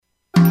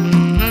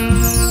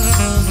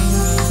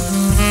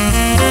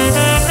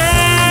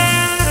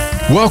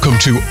Welcome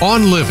to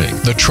On Living,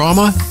 the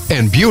Trauma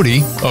and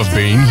Beauty of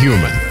Being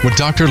Human with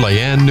Dr.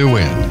 Leanne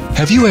Nguyen.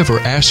 Have you ever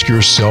asked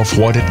yourself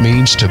what it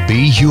means to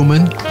be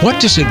human? What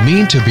does it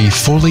mean to be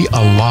fully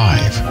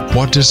alive?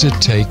 What does it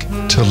take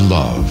to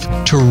love,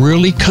 to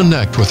really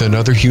connect with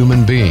another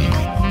human being?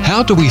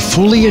 How do we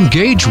fully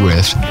engage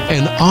with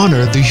and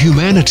honor the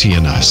humanity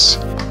in us?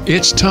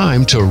 It's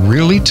time to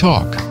really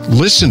talk,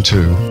 listen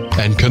to,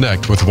 and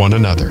connect with one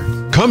another.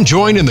 Come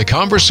join in the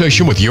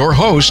conversation with your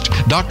host,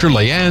 Dr.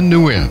 Leanne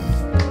Nguyen.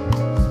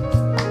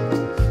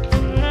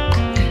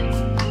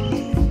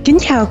 Kính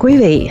chào quý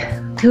vị,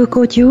 thưa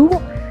cô chú,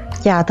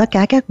 chào tất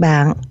cả các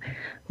bạn.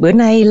 Bữa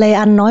nay Lê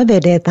Anh nói về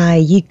đề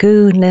tài di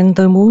cư nên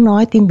tôi muốn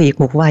nói tiếng Việt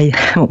một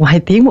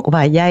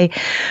vài giây.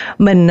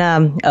 Mình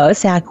ở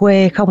xa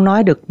quê không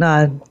nói được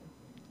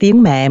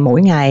tiếng mẹ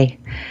mỗi ngày.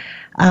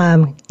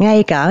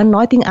 Ngay cả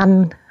nói tiếng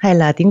Anh hay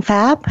là tiếng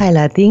Pháp hay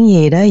là tiếng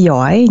gì đó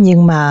giỏi,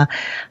 nhưng mà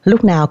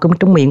lúc nào cũng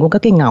trong miệng cũng có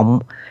cái ngọng,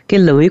 cái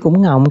lưỡi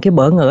cũng ngọng, cái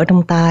bỡ ngỡ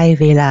trong tai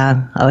vì là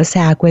ở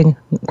xa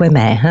quê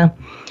mẹ ha.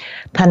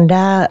 Thành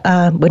ra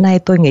bữa nay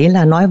tôi nghĩ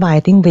là nói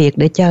vài tiếng Việt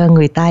để cho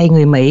người Tây,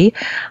 người Mỹ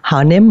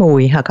họ nếm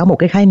mùi, họ có một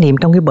cái khái niệm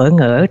trong cái bỡ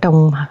ngỡ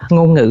trong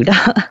ngôn ngữ đó.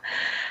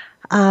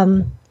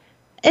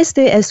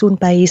 Este es un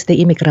país de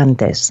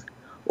inmigrantes,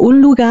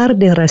 un lugar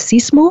de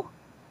racismo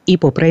y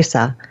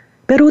pobreza,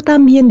 pero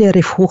también de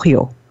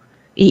refugio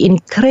y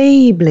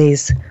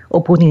increíbles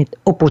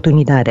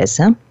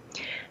oportunidades.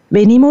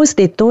 Venimos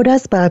de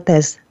todas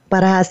partes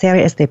para hacer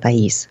este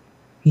país.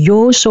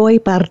 Yo soy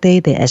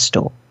parte de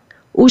esto.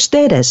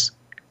 Ustedes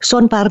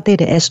son parte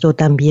de esto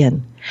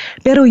también,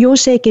 pero yo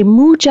sé que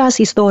muchas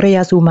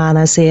historias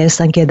humanas se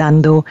están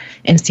quedando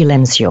en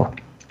silencio.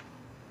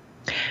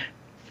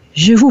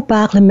 Je vous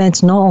parle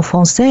maintenant en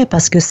français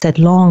parce que cette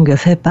langue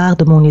fait part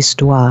de mon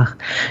histoire.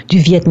 Du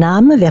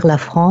Vietnam vers la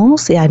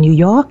France et à New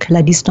York,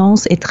 la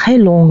distance est très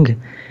longue.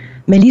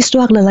 Mais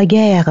l'histoire de la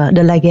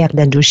guerre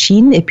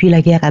d'Indochine et puis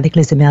la guerre avec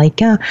les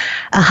Américains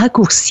a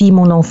raccourci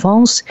mon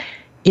enfance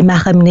et m'a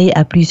ramené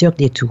à plusieurs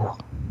détours.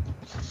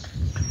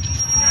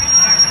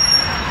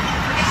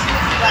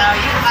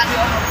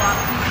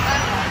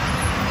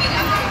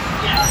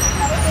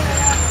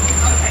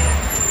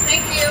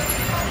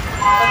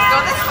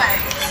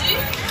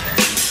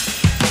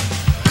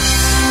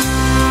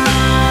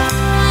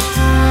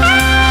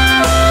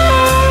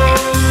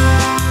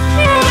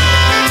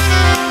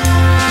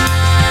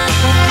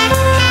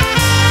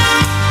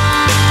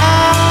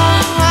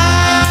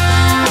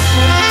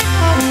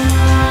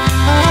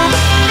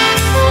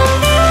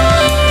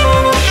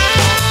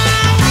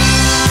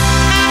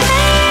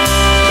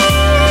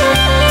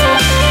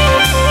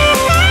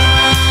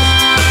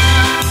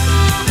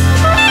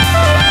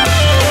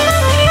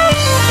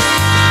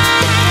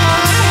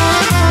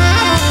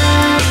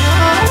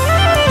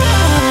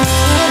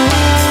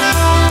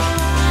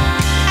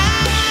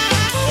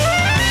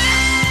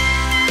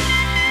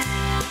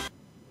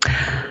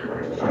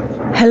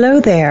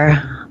 Hello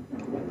there.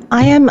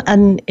 I am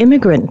an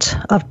immigrant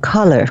of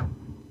color.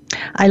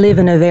 I live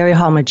in a very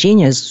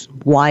homogeneous,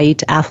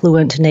 white,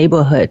 affluent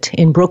neighborhood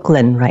in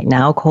Brooklyn right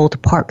now called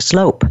Park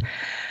Slope.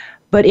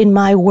 But in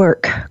my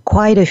work,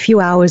 quite a few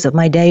hours of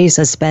my days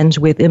are spent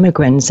with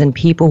immigrants and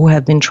people who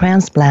have been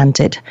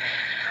transplanted.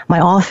 My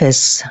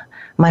office,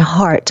 my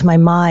heart, my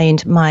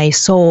mind, my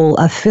soul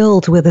are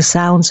filled with the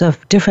sounds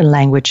of different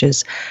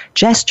languages,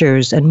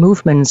 gestures and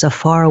movements of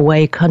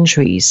faraway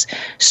countries,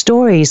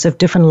 stories of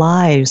different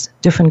lives,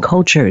 different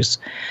cultures,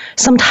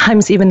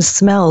 sometimes even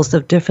smells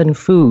of different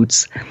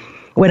foods.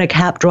 When a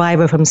cab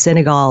driver from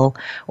Senegal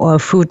or a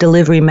food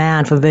delivery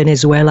man from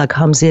Venezuela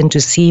comes in to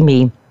see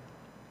me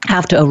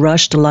after a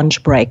rushed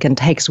lunch break and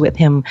takes with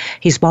him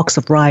his box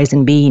of rice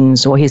and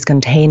beans or his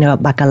container of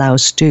bacalao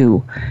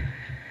stew,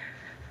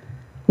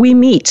 we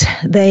meet,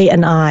 they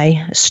and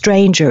I,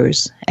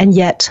 strangers, and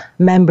yet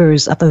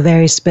members of a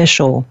very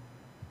special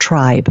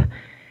tribe.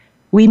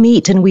 We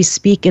meet and we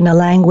speak in a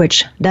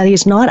language that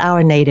is not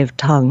our native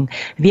tongue.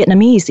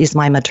 Vietnamese is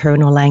my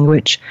maternal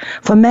language.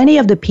 For many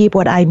of the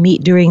people that I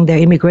meet during their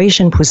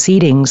immigration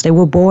proceedings, they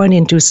were born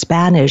into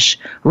Spanish,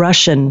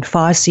 Russian,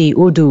 Farsi,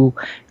 Urdu,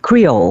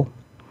 Creole.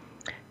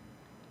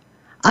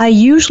 I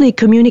usually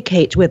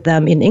communicate with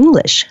them in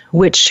English,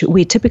 which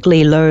we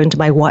typically learned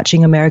by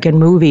watching American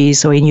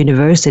movies or in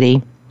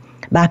university,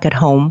 back at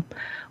home,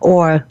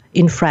 or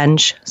in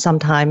French,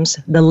 sometimes,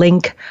 the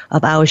link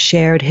of our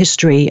shared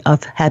history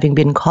of having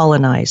been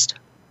colonized.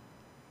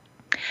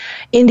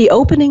 In the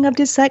opening of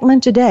this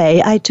segment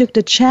today, I took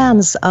the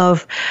chance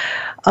of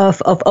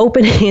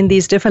opening in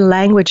these different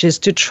languages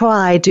to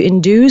try to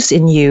induce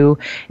in you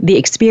the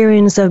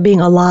experience of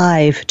being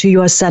alive to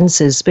your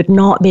senses, but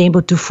not being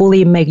able to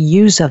fully make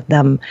use of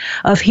them,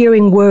 of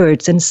hearing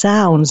words and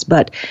sounds,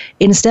 but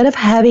instead of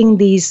having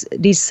these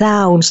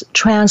sounds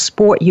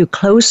transport you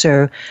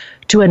closer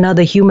to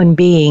another human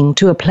being,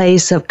 to a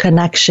place of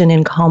connection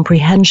and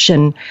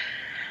comprehension,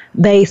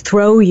 they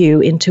throw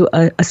you into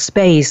a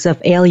space of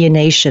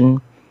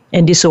alienation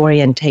and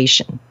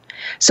disorientation.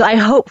 So I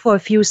hope for a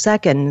few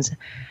seconds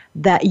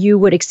that you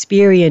would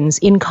experience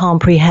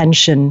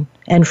incomprehension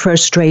and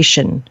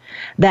frustration,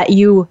 that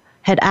you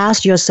had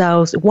asked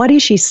yourselves, what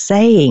is she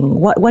saying?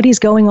 What is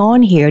going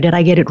on here? Did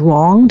I get it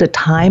wrong? The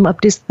time of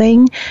this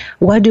thing?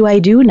 What do I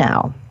do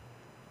now?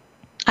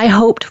 I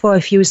hoped for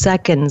a few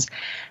seconds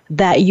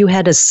that you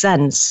had a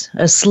sense,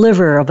 a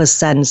sliver of a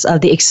sense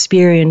of the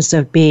experience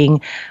of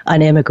being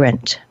an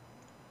immigrant.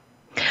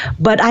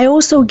 But I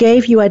also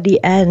gave you at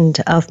the end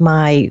of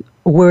my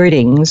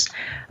wordings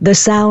the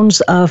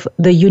sounds of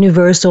the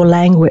universal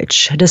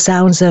language, the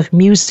sounds of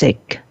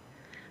music,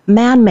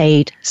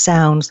 man-made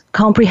sounds,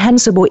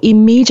 comprehensible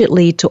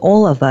immediately to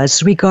all of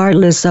us,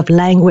 regardless of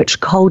language,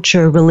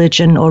 culture,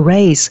 religion, or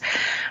race.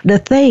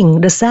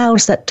 The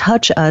sounds that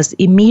touch us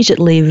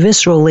immediately,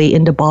 viscerally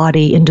in the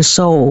body, in the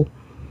soul.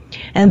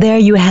 And there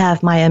you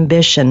have my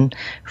ambition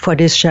for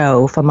this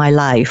show, for my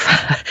life.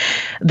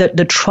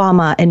 The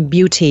trauma and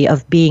beauty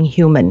of being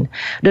human.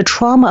 The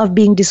trauma of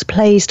being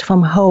displaced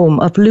from home,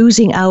 of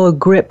losing our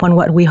grip on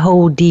what we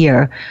hold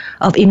dear,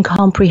 of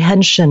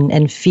incomprehension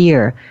and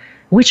fear,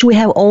 which we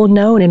have all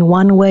known in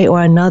one way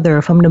or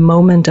another from the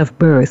moment of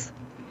birth.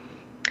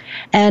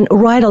 And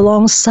right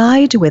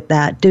alongside with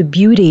that, the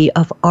beauty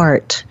of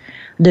art,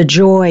 the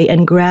joy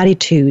and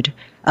gratitude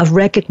of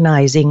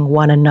recognizing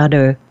one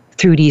another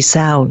through these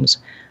sounds,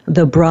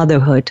 the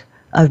brotherhood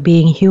of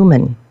being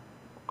human.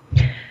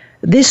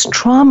 This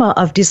trauma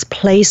of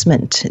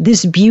displacement,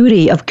 this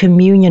beauty of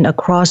communion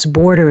across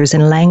borders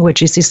and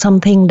languages is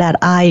something that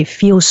I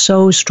feel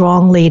so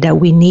strongly that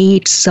we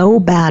need so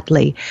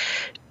badly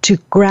to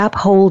grab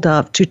hold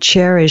of, to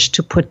cherish,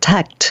 to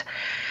protect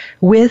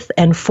with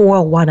and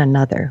for one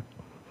another.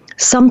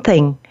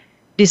 Something,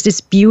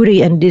 this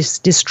beauty and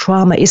this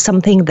trauma is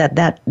something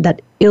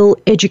that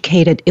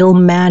ill-educated,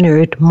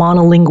 ill-mannered,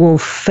 monolingual,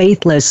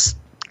 faithless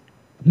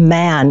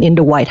man in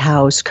the White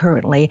House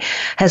currently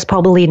has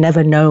probably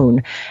never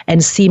known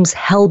and seems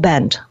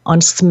hell-bent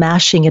on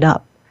smashing it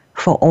up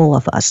for all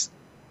of us.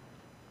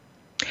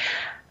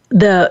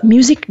 The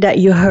music that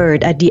you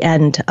heard at the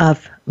end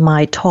of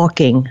my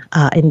talking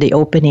in the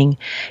opening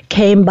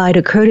came by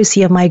the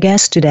courtesy of my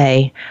guest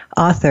today,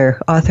 Arthur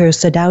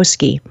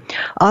Sadowski.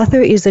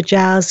 Arthur is a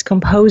jazz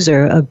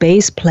composer, a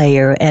bass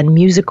player, and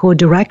musical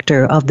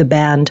director of the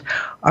band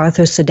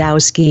Arthur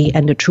Sadowski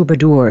and the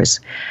Troubadours.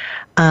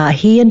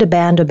 He and the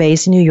band are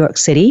based in New York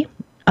City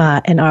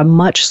and are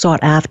much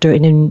sought after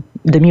in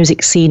the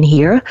music scene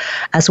here,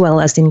 as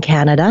well as in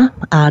Canada.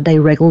 They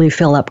regularly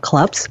fill up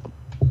clubs.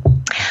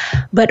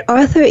 But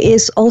Arthur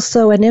is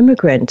also an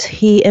immigrant.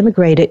 He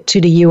immigrated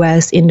to the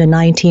U.S. in the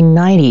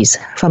 1990s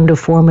from the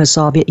former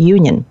Soviet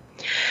Union.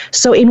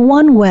 So in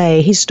one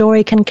way, his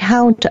story can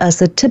count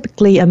as a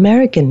typically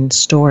American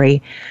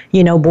story,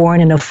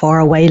 born in a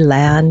faraway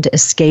land,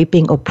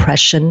 escaping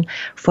oppression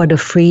for the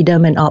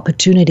freedom and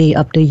opportunity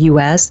of the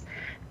U.S.,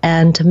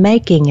 and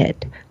making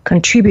it,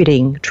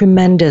 contributing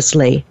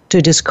tremendously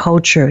to this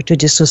culture, to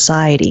this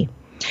society.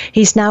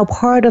 He's now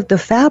part of the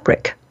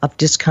fabric of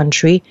this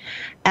country,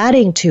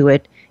 adding to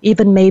it,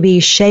 even maybe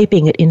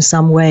shaping it in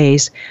some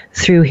ways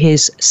through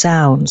his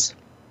sounds.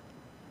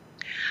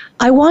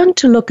 I want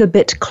to look a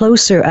bit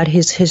closer at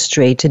his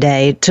history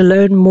today to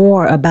learn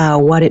more about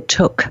what it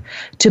took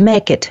to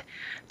make it,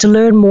 to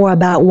learn more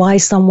about why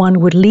someone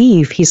would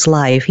leave his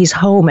life, his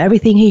home,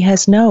 everything he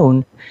has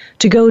known,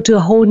 to go to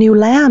a whole new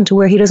land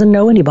where he doesn't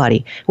know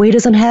anybody, where he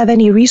doesn't have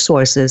any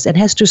resources and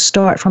has to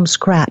start from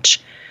scratch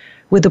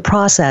with the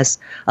process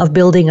of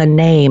building a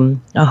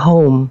name, a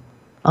home,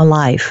 a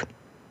life.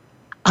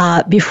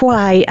 Before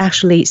I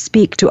actually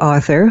speak to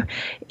Arthur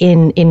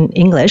in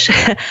English,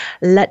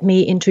 let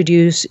me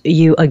introduce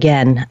you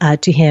again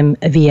to him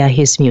via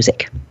his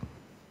music.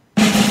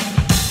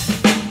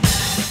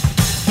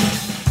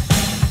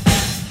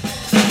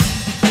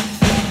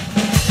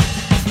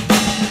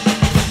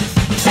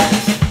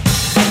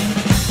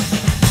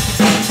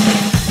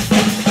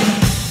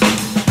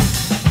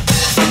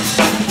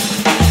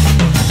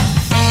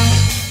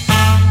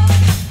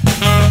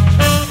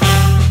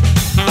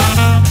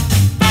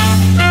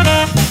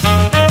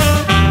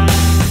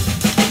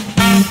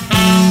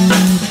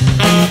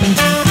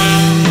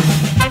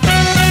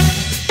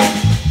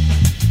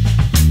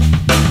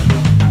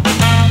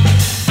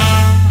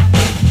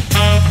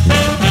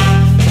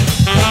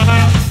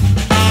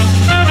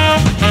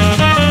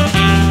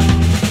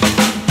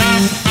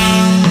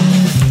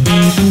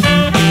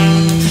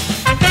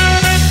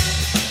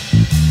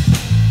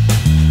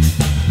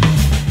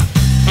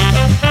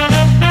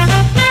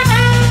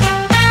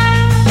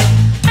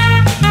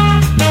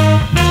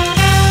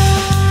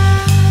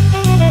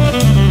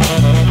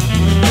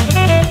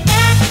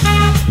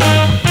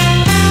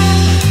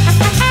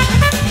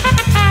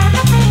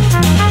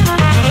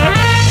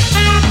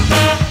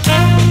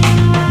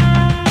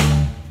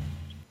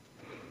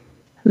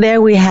 There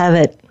we have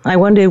it. I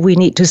wonder if we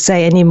need to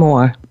say any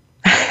more.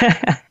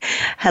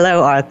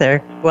 Hello,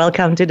 Arthur.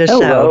 Welcome to the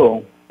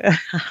show.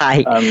 Hi.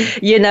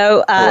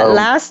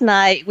 Last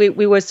night we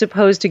were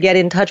supposed to get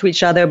in touch with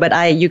each other, but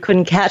you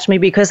couldn't catch me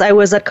because I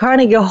was at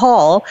Carnegie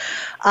Hall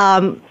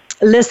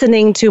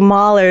listening to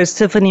Mahler's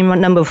Symphony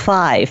Number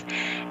 5.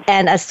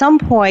 And at some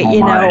point,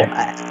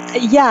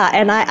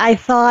 and I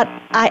thought,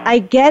 I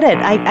get it.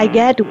 I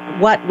get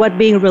what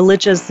being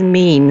religious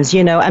means,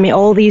 I mean,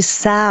 all these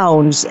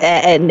sounds,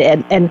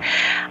 and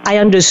I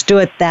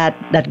understood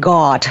that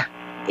God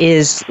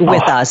is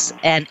with us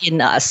and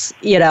in us,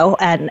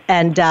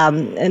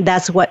 and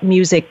that's what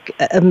music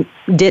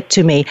did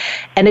to me.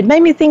 And it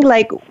made me think,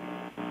 like,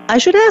 I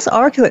should ask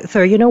Arthur,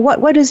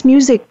 what does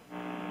music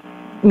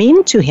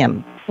mean to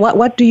him?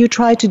 What do you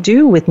try to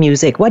do with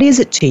music? What is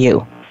it to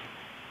you?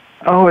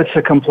 Oh, it's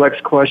a complex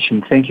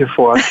question. Thank you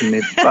for asking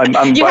me. I'm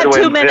by the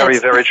way, very,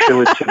 very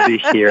thrilled to be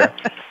here.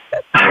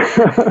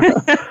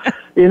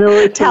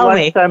 It's a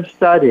lifetime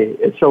study.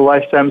 It's a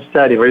lifetime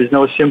study. There is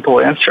no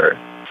simple answer.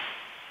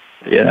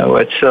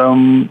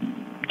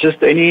 It's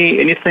just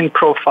anything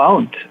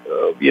profound.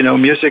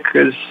 Music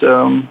is,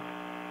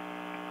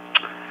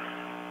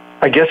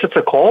 I guess it's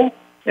a call,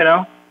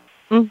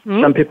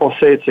 Mm-hmm. Some people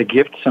say it's a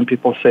gift. Some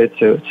people say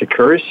it's a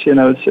curse.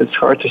 It's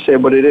hard to say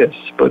what it is,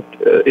 but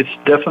it's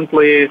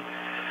definitely,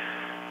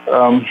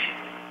 I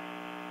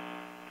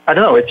don't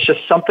know. It's just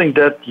something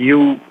that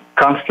you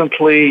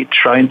constantly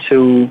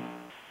you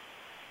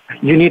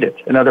need it.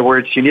 In other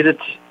words, you need it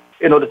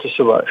in order to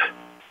survive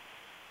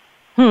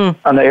on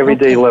an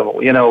everyday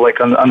level. Like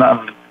on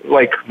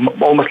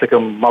almost like a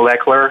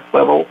molecular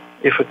level,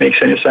 if it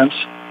makes any sense.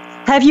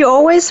 Have you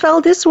always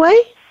felt this way?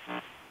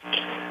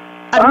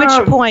 At which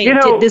point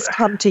did this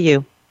come to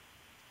you?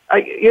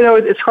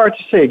 It's hard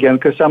to say again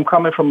because I'm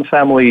coming from a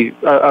family,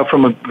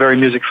 from a very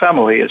music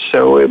family.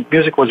 So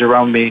music was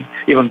around me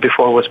even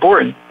before I was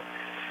born.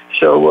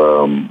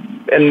 So,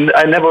 and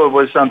I never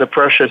was under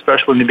pressure,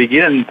 especially in the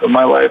beginning of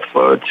my life,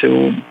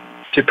 to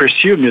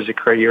pursue music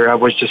career. I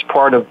was just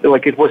part of,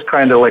 it was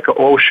kind of like an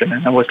ocean,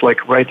 and I was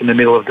like right in the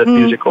middle of that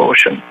music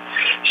ocean.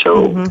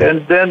 So,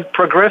 and then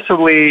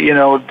progressively,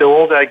 the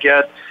older I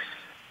get,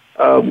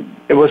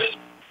 it was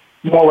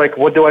more like,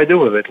 what do I do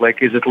with it?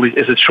 Like, is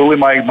it truly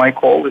my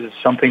call? Is it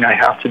something I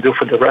have to do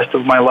for the rest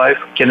of my life?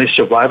 Can I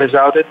survive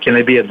without it? Can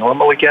I be a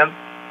normal again?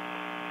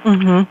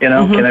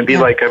 Can I be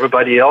like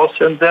everybody else?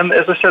 And then,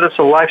 as I said, it's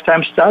a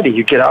lifetime study.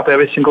 You get up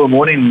every single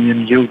morning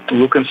and you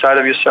look inside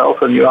of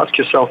yourself and you ask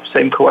yourself the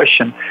same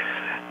question.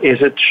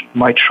 Is it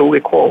my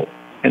truly call?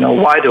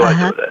 Why do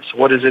I do this?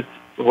 What is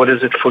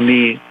it for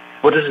me?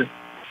 What does it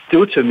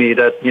do to me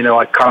that,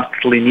 I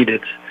constantly need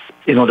it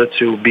in order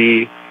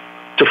to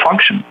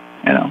function,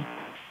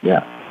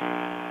 Yeah.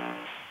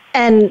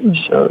 And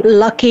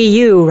lucky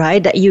you,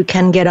 right, that you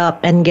can get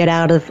up and get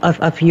out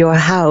of your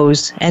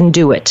house and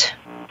do it.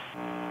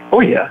 Oh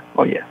yeah,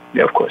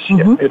 of course.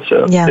 Yeah.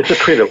 It's a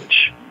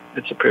privilege.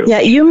 It's a privilege. Yeah,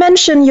 you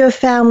mentioned your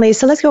family,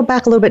 so let's go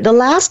back a little bit. The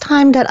last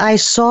time that I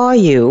saw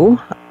you,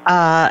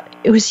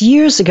 it was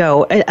years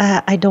ago.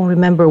 I don't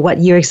remember what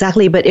year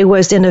exactly, but it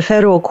was in a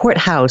federal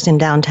courthouse in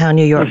downtown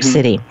New York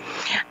City.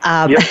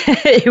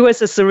 It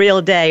was a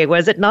surreal day,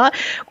 was it not?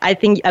 I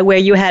think where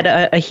you had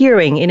a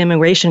hearing in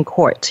immigration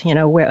court,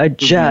 where a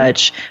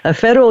judge, a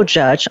federal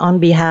judge on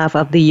behalf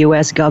of the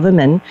U.S.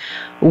 government,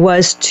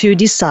 was to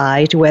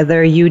decide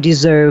whether you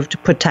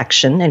deserved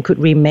protection and could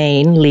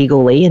remain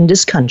legally in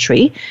this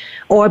country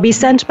or be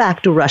sent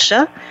back to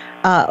Russia.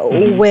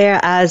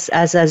 Whereas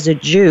as a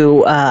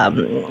Jew,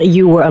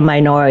 you were a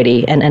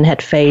minority and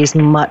had faced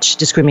much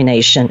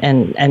discrimination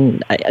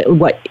and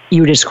what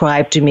you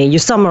described to me, you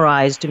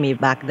summarized to me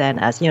back then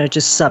as,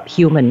 just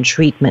subhuman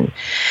treatment.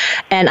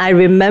 And I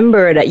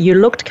remember that you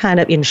looked kind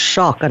of in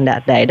shock on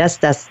that day.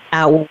 That's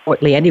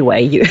outwardly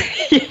anyway. You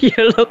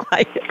look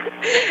like it.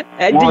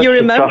 Do you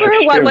remember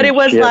what it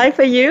was like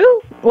for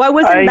you? What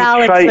was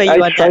imbalance for you on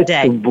that day?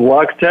 I tried to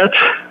block that.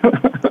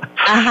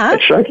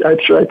 I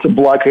tried to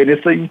block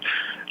anything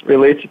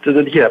related to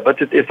that.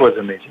 But it was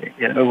amazing.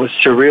 It was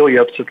surreal.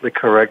 You're absolutely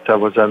correct. I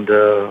was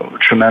under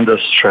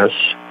tremendous stress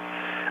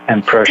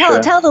and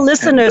pressure. Tell the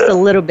listeners a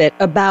little bit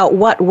about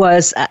what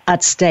was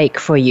at stake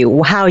for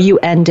you, how you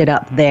ended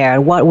up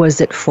there. What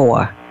was it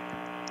for?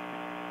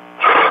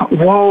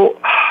 Well,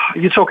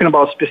 you're talking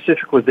about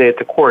specifically the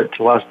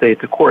last day at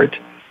the court.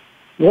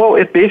 Well,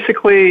 it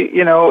basically,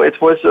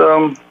 it was...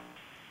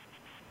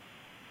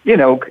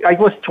 I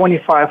was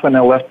 25 when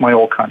I left my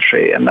old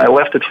country, and I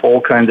left it for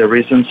all kinds of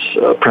reasons,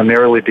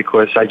 primarily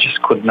because I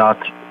just could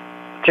not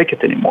take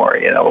it anymore,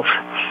 It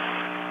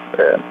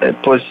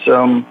was,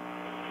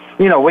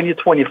 when you're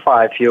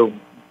 25, your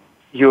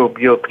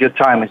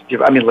time is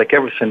different. I mean, like,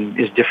 everything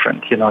is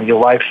different,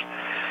 your life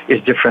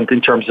is different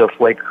in terms of,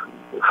 like,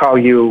 how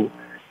you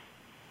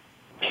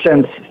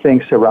sense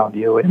things around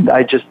you. And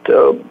I just,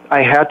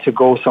 I had to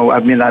go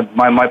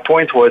my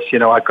point was,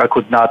 I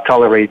could not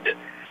tolerate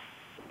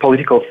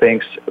political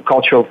things,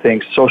 cultural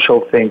things,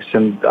 social things,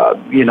 and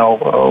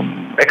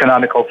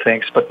economical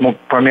things, but more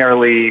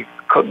primarily,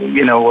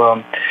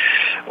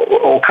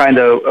 all kind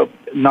of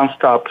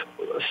nonstop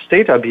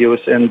state abuse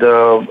and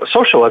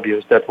social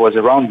abuse that was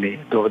around me,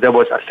 that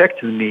was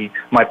affecting me,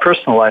 my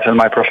personal life and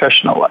my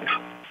professional life.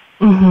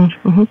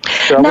 Mm-hmm, mm-hmm.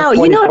 So now,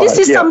 this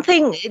is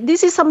something.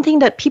 This is something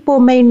that people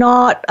may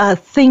not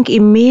think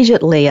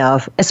immediately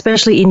of,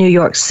 especially in New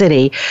York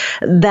City.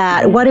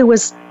 That what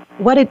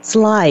it's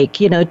like,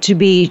 to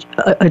be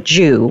a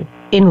Jew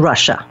in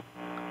Russia.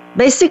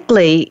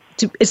 Basically,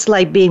 it's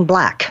like being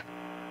black.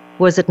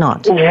 Was it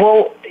not?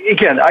 Well,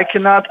 again, I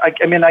cannot.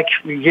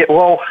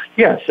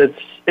 Yes,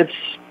 it's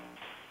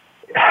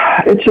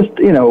just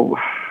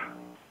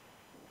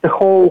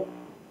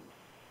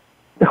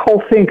the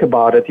whole thing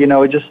about it,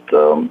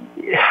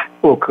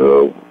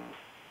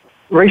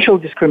 racial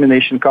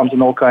discrimination comes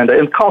in all kinds of,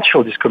 and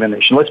cultural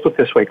discrimination, let's put it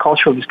this way,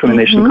 cultural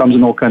discrimination comes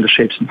in all kinds of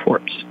shapes and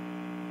forms.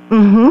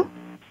 Mm-hmm.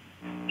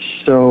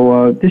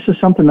 So this is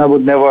something I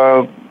would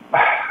never,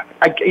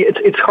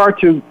 it's hard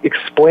to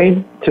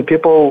explain to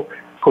people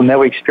who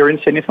never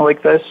experienced anything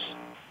like this.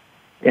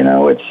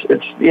 Well,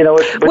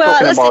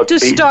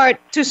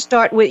 to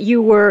start with,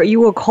 you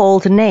were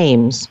called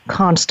names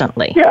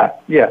constantly. Yeah,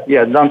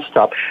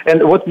 nonstop.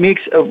 And what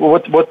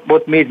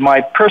made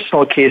my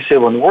personal case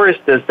even worse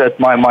is that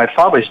my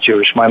father is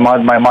Jewish, my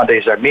mother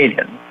is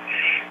Armenian.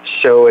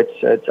 So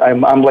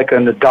I'm like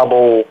in a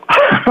double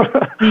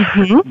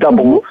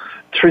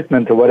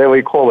treatment or whatever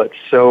you call it.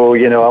 So,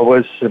 I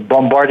was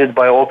bombarded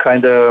by all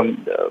kind of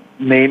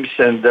names,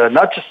 and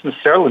not just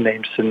necessarily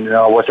names. And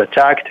I was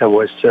attacked. I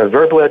was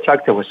verbally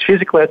attacked. I was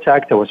physically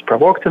attacked. I was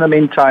provoked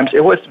many times.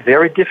 It was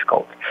very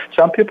difficult.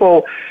 Some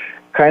people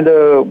kind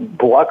of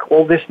block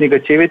all this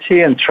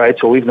negativity and try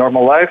to live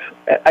normal life.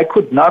 I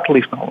could not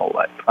live normal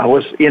life. I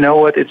was,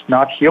 it's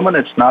not human.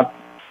 It's not,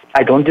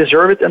 I don't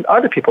deserve it, and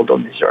other people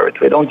don't deserve it.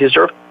 They don't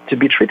deserve to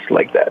be treated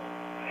like that.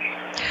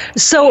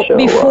 So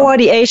before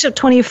the age of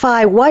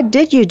 25, what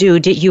did you do?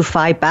 Did you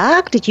fight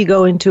back? Did you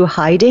go into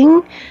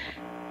hiding?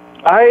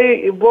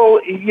 I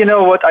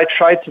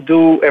tried to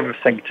do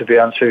everything, to be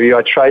honest with you.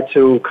 I tried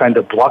to kind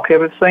of block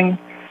everything.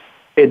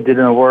 It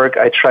didn't work.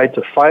 I tried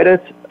to fight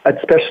it,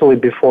 especially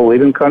before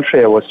leaving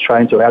country. I was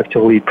trying to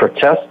actively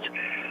protest,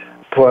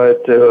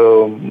 but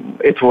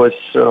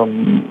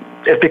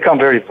it became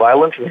very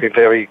violent, very,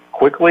 very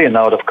quickly and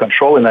out of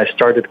control, and I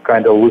started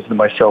kind of losing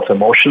myself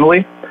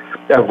emotionally.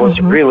 I was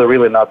really,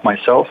 really not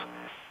myself,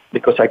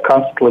 because I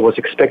constantly was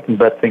expecting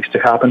bad things to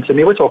happen to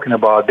me. We're talking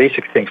about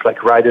basic things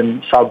like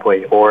riding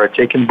subway or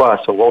taking bus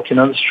or walking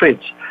on the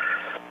streets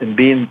and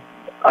being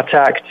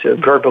attacked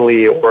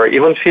verbally or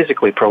even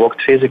physically,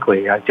 provoked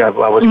physically. I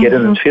was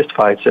getting in fist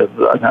fights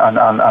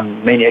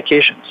on many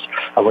occasions.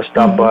 I was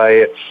stopped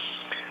by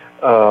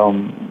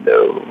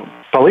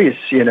police,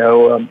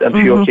 on a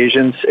few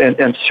occasions,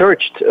 and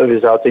searched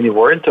without any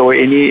warrant or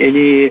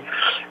any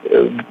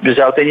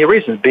without any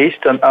reason,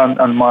 based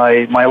on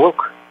my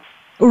look.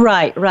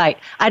 Right.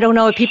 I don't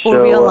know if people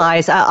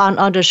realize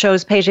on the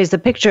show's page is a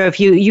picture of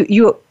you.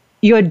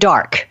 You're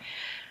dark.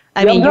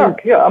 I'm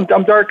dark. Yeah, I'm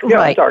dark. Yeah,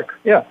 right. I'm dark.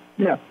 Yeah.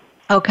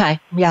 Okay.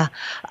 Yeah.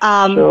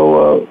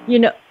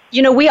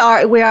 We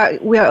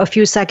are a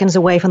few seconds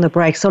away from the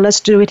break, so let's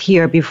do it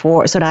here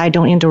before, so that I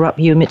don't interrupt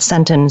you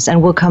mid-sentence,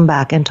 and we'll come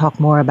back and talk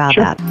more about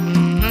that.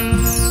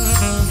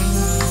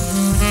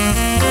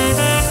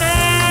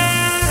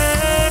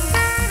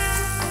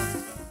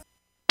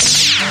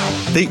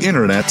 The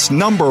Internet's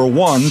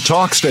 #1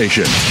 talk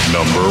station.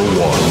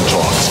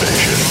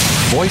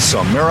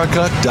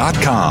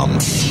 VoiceAmerica.com.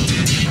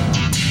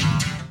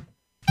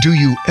 Do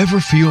you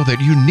ever feel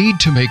that you need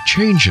to make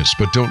changes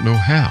but don't know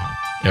how?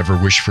 Ever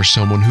wish for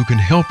someone who can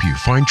help you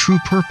find true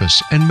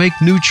purpose and make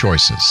new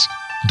choices?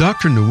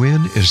 Dr.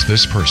 Nguyen is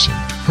this person.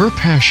 Her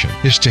passion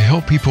is to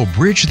help people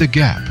bridge the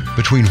gap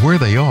between where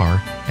they are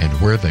and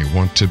where they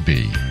want to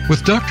be.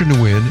 With Dr.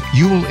 Nguyen,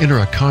 you will enter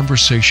a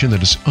conversation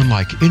that is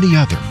unlike any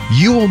other.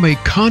 You will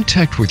make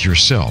contact with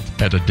yourself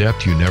at a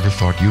depth you never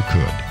thought you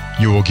could.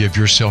 You will give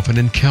yourself an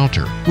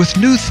encounter with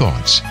new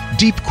thoughts,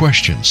 deep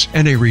questions,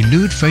 and a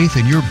renewed faith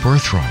in your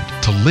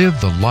birthright to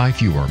live the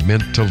life you are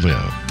meant to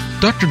live.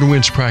 Dr.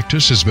 Nguyen's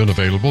practice has been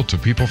available to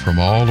people from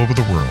all over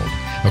the world,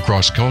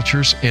 across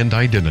cultures and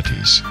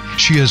identities.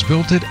 She has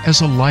built it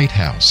as a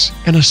lighthouse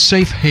and a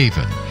safe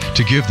haven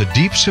to give the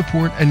deep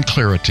support and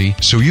clarity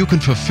so you can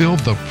fulfill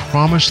the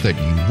promise that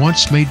you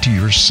once made to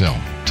yourself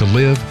to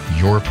live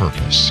your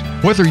purpose.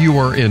 Whether you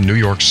are in New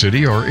York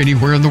City or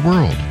anywhere in the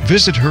world,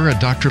 visit her at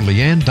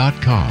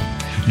drleanne.com.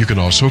 You can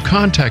also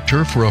contact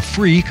her for a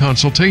free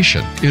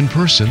consultation in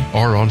person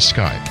or on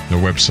Skype. The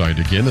website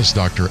again is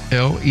drleannh.com.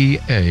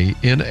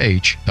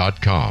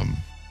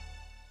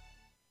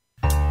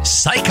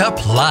 Psych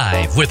Up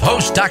Live with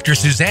host Dr.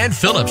 Suzanne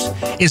Phillips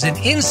is an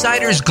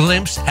insider's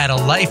glimpse at a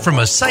life from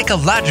a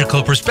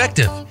psychological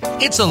perspective.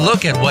 It's a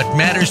look at what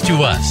matters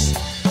to us.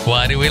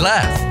 Why do we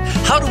laugh?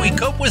 How do we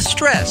cope with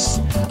stress?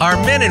 Are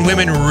men and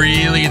women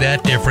really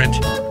that different?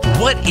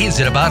 What is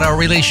it about our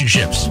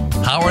relationships?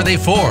 How are they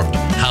formed?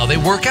 How they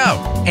work out?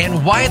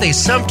 And why they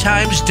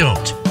sometimes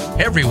don't?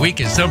 Every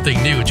week is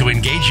something new to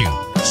engage you.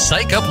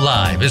 Psych Up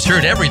Live is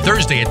heard every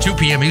Thursday at 2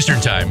 p.m.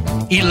 Eastern Time,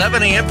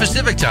 11 a.m.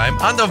 Pacific Time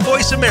on the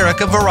Voice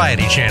America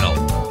Variety Channel.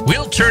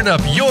 We'll turn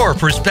up your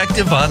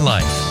perspective on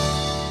life.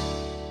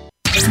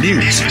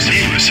 News,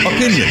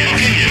 opinion,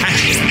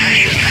 passion.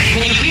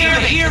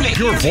 hear me?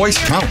 Your voice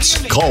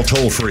counts. Call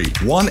toll-free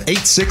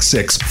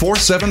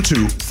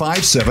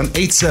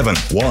 1-866-472-5787.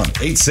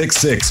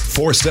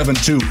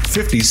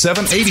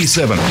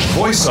 1-866-472-5787.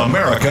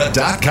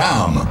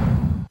 VoiceAmerica.com.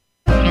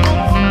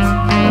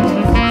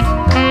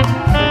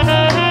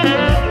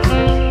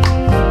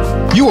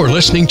 You are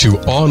listening to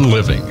On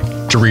Living.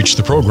 To reach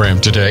the program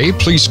today,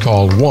 please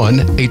call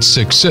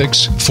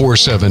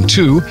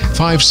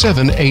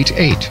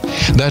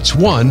 1-866-472-5788. That's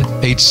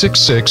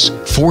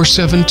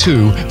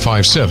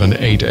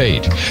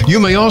 1-866-472-5788. You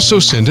may also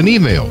send an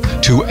email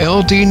to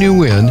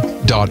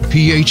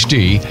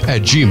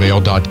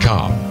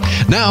ldnguyen.phd@gmail.com.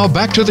 Now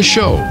back to the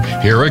show.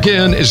 Here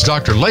again is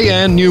Dr.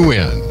 Leanne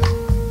Nguyen.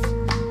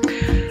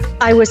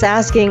 I was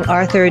asking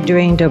Arthur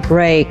during the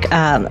break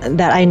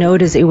that I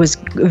noticed it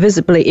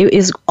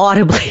is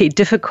audibly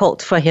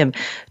difficult for him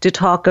to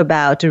talk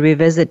about, to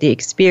revisit the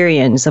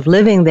experience of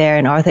living there.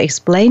 And Arthur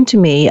explained to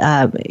me,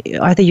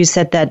 Arthur, you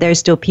said that there's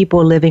still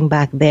people living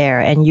back there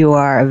and you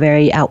are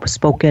very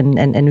outspoken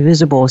and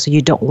visible, so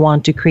you don't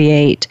want to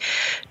create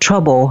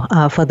trouble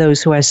for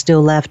those who are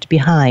still left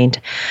behind.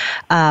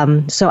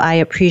 So I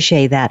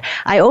appreciate that.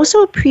 I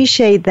also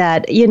appreciate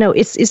that,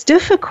 it's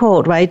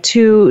difficult, right,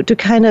 to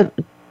kind of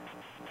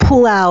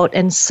pull out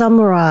and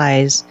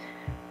summarize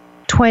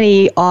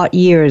 20-odd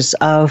years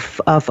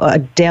of a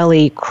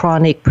daily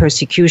chronic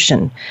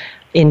persecution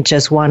in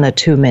just 1 or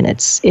 2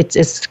 minutes.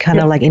 It's kind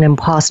of like an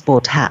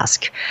impossible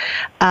task.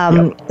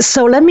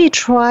 So let me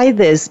try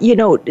this.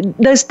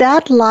 Does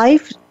that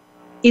life,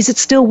 is it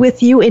still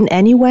with you in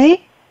any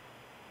way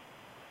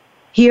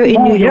here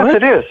in New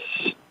York? Yes, it is.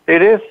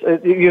 It is.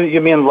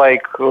 You mean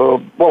like?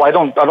 I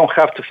don't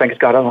have to. Thank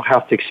God, I don't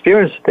have to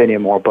experience it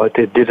anymore. But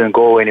it didn't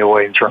go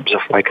anywhere in terms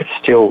of like it's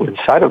still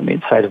inside of me,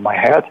 inside of my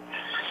head.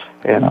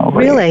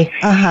 Really?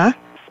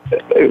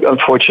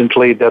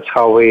 Unfortunately, that's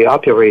how we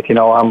operate.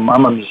 I'm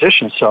a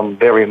musician, so I'm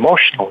very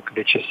emotional,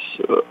 which is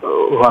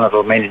one of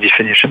the many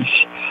definitions.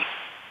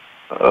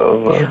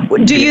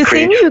 Do you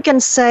think you can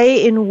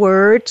say in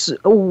words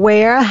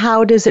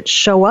how does it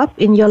show up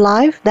in your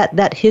life?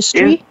 That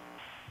history?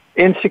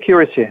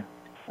 Insecurity.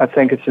 I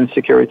think it's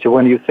insecurity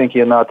when you think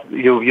you're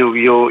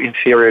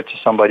inferior to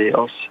somebody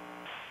else,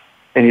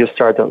 and you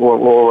start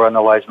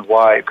analyzing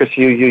why. Because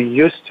you're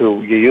used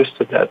to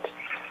that,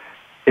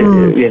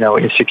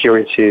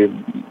 insecurity.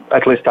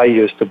 At least I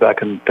used to back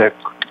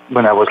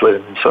when I was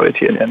living in Soviet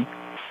Union.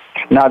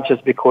 Not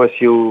just because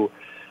you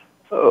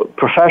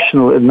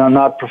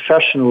not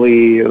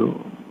professionally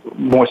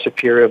more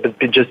superior, but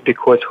just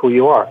because who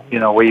you are,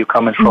 where you're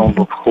coming from,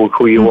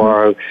 who you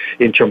are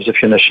in terms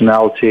of your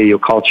nationality, your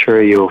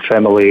culture, your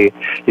family,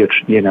 your,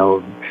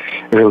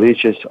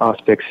 religious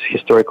aspects,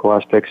 historical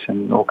aspects,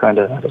 and all kind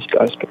of other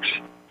aspects.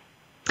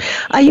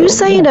 Are you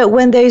saying that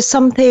when there's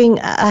something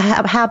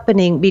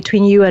happening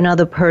between you and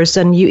another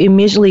person, you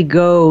immediately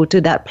go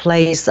to that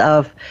place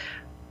of,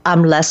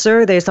 I'm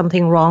lesser, there's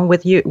something wrong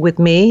with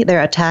me,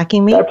 they're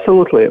attacking me?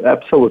 Absolutely,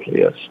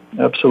 yes.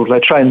 Absolutely. I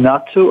try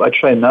not to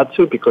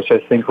because I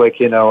think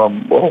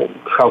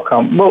how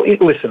come? Well,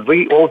 listen,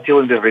 we all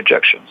dealing with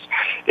rejections.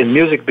 In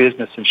music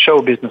business and show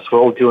business, we're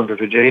all dealing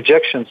with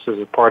rejections as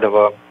a part of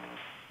a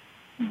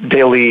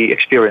daily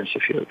experience,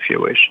 if you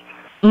wish.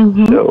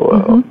 Mm-hmm.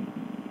 So,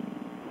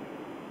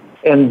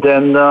 and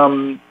then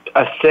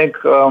I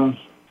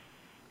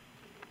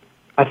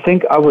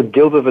think I would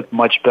deal with it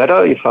much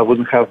better if I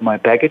wouldn't have my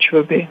baggage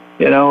with me.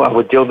 I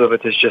would deal with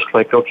it as just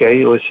like,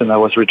 okay, listen, I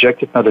was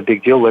rejected, not a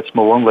big deal. Let's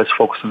move on. Let's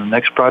focus on the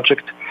next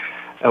project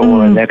or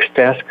the next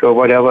task or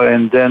whatever.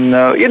 And then,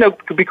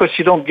 because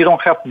you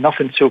don't have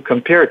nothing to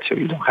compare to.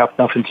 You don't have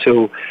nothing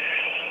to.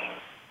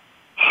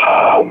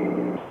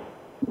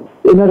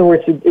 In other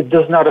words, it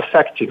does not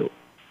affect you.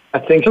 I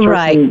think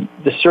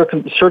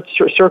certain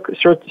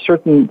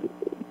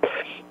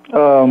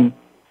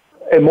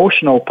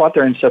emotional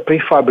patterns are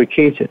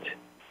prefabricated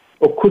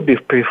or could be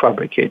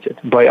prefabricated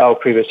by our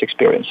previous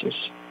experiences.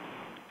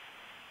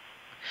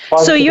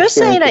 So you're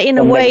saying that in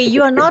a way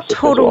you are not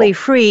totally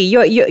free.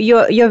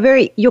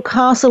 You're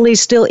constantly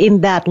still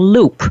in that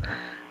loop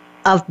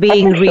of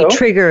being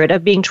re-triggered,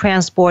 of being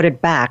transported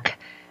back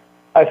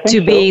to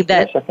being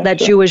that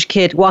Jewish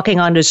kid walking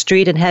on the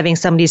street and having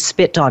somebody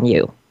spit on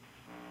you.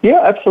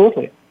 Yeah,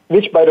 absolutely.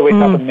 Which, by the way,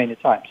 happened many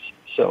times.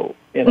 So,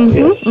 I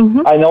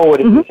know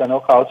what it is, I know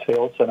how it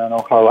feels, and I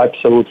know how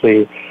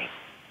absolutely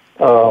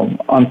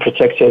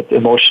unprotected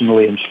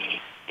emotionally and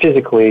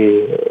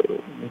physically,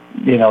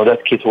 that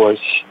kid was.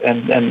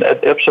 And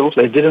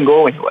absolutely, it didn't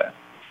go anywhere.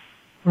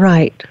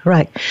 Right.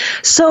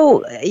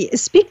 So,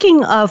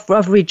 speaking of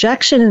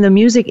rejection in the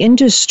music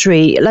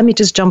industry, let me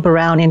just jump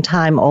around in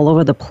time all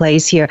over the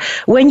place here.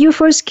 When you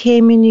first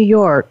came in New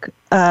York,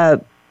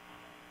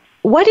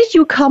 what did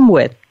you come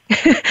with?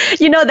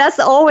 That's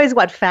always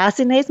what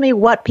fascinates me,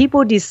 what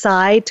people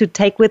decide to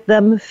take with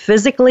them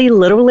physically,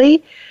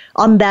 literally,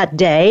 on that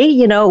day,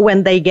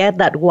 when they get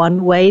that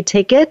one-way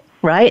ticket,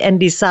 right, and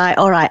decide,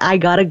 all right, I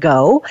gotta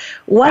go.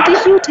 What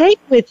did you take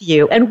with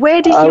you, and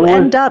where did you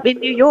end up in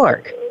New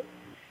York?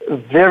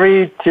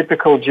 Very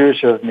typical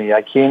Jewish of me.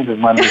 I came with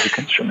my music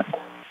instrument.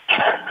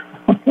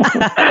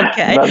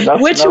 Okay.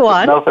 Which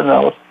one? Nothing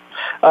else.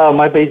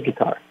 My bass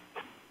guitar.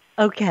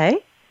 Okay.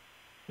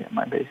 Yeah,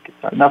 my bass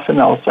guitar. Nothing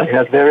else. I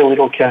had very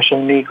little cash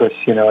on me because,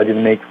 I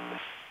didn't make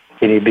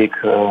any big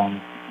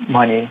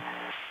money.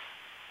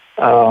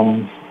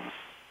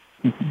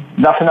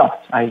 Nothing else.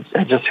 I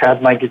just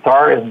had my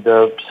guitar and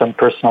some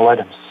personal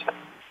items.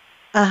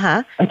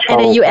 Uh-huh. And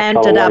then you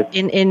ended up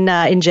in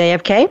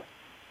JFK?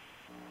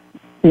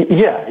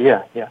 Yeah.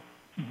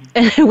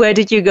 Where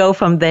did you go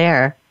from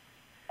there?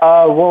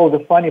 Well, the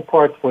funny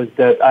part was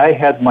that I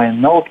had my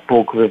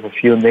notebook with a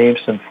few names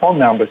and phone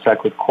numbers I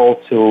could call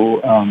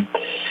to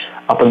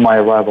upon my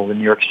arrival in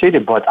New York City,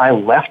 but I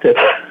left it.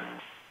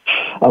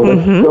 I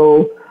was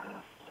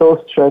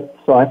so stressed,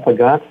 so I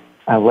forgot.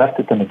 I left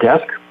it on the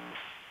desk.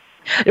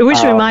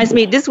 Which reminds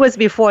me, this was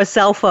before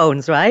cell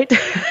phones, right?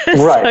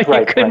 Right.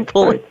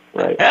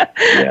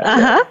 Yeah.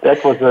 Uh-huh.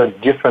 That was a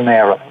different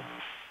era.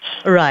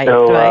 Right.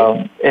 So,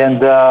 right.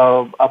 And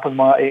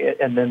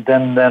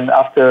then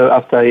after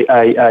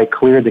I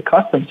cleared the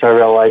customs, I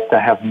realized I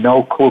have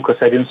no clue because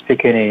I didn't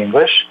speak any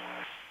English.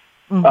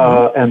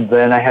 And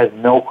then I had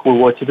no clue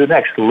what to do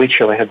next.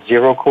 Literally, I had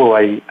zero clue.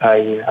 I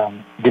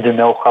didn't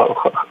know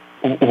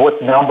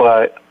what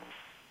number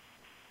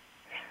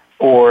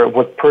or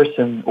what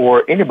person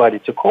or anybody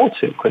to call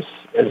to because,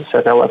 as I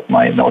said, I left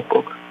my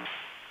notebook.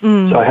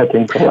 So I had to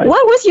improvise.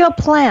 What was your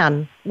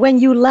plan when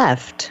you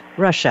left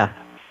Russia?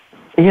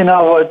 You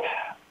know what?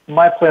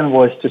 My plan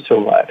was to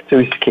survive, to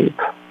escape.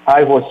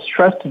 I was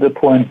stressed to the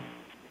point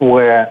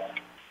where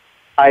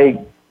I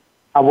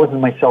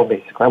wasn't myself,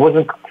 basically. I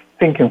wasn't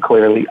thinking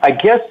clearly. I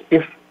guess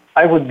if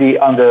I would be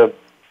under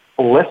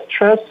less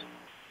stress,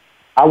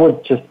 I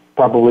would just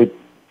probably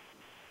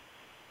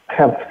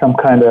have some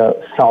kind of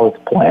solid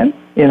plan.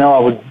 I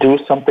would do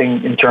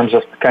something in terms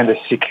of kind of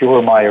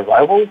secure my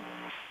arrival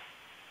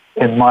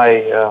and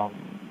my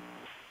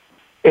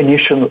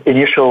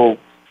initial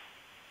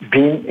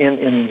being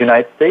in the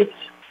United States.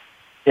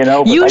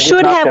 You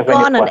should have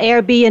gone on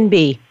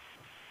Airbnb.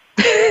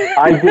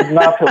 I did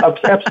not.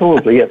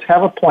 Absolutely, yes.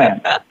 Have a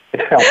plan.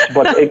 It helps.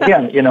 But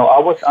again, I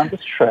was under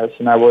stress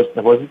and I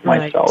wasn't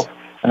myself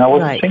and I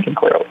wasn't thinking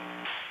clearly.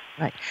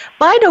 Right.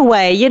 By the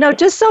way,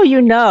 just so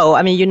you know,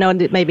 I mean,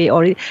 maybe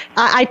already,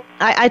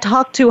 I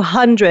talked to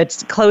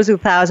hundreds, close to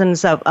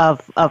thousands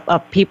of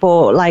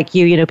people like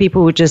you,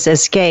 people who just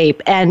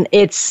escape. And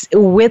it's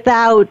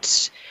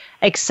without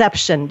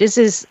exception. This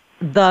is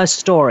the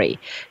story.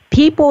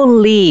 People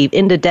leave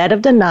in the dead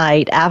of the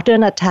night after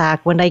an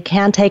attack when they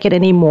can't take it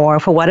anymore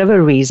for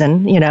whatever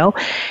reason,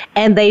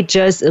 and they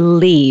just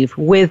leave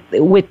with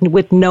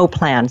no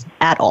plans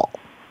at all.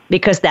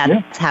 Because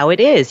that's how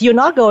it is. You're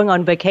not going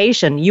on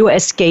vacation. You're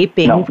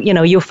escaping. No.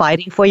 You're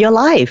fighting for your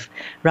life,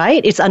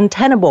 right? It's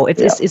untenable.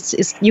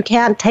 It's you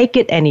can't take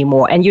it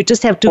anymore, and you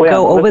just have to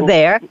go over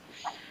there,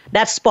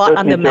 that spot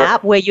on the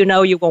map where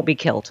you won't be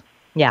killed.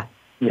 Yeah.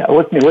 Yeah.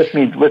 Let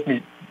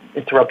me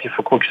interrupt you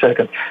for a quick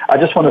second. I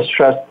just want to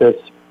stress this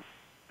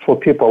for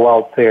people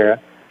out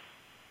there.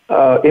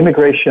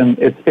 Immigration,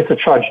 it's a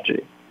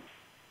tragedy.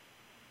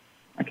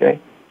 Okay,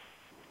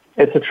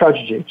 it's a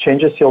tragedy. It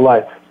changes your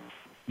life.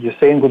 You're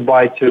saying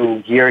goodbye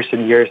to years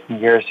and years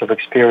and years of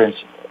experience.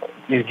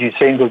 You're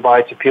saying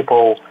goodbye to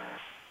people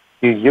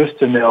you used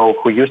to know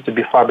who used to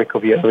be fabric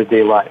of your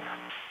everyday life.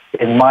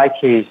 In my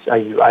case,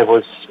 I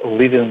was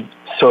leaving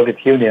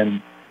Soviet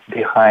Union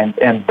behind,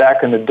 and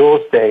back in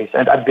those days,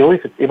 and I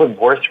believe it's even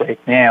worse right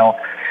now,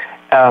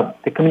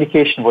 the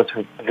communication was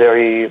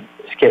very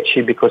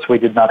sketchy because we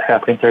did not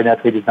have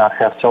internet, we did not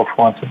have cell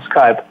phones and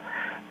Skype.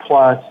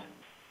 Plus,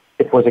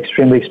 it was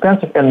extremely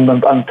expensive, and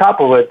on top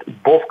of it,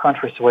 both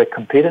countries were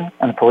competing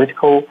on the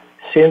political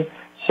scene.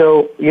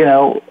 So,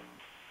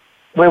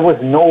 there was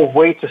no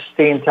way to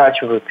stay in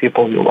touch with the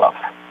people you love.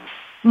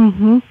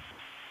 Mm-hmm.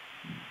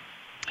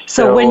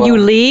 So when you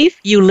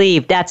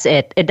leave. That's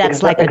it.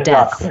 That's like a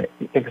death.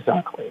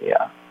 Exactly.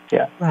 Yeah.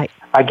 Right.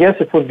 I guess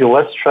it would be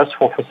less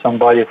stressful for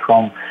somebody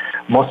from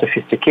more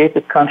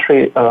sophisticated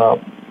country,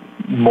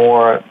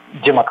 more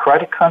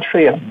democratic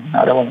country.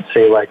 I don't want to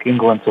say like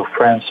England or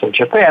France or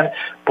Japan,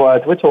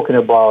 but we're talking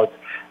about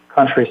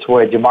countries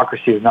where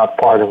democracy is not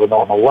part of a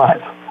normal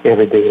life,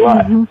 everyday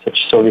life, such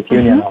as Soviet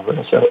Union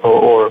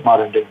or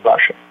modern-day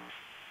Russia.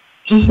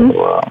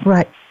 So,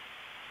 right.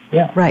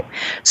 Yeah. Right.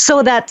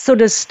 So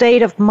the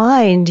state of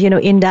mind,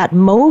 in that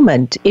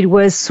moment, it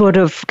was sort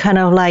of kind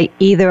of like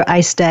either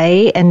I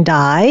stay and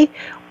die,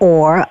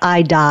 or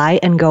I die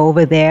and go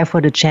over there for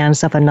the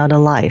chance of another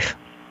life.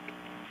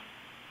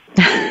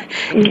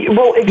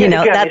 Well, again,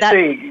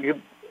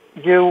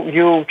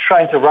 you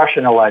trying to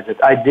rationalize it.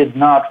 I did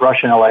not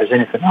rationalize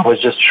anything. I was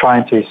just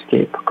trying to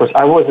escape because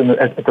I was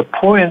at the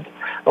point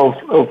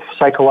of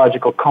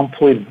psychological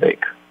complete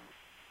break.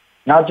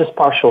 Not just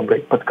partial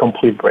break, but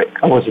complete break.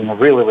 I was in a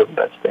really, really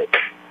bad state.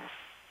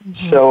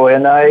 So,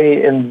 and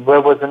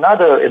there was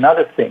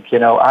another thing,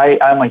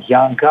 I'm a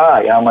young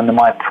guy. I'm in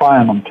my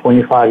prime. I'm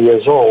 25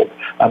 years old.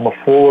 I'm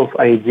full of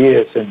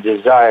ideas and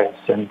desires,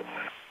 and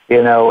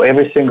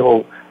every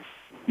single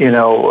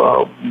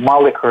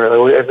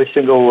molecule, every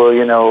single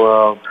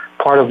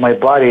part of my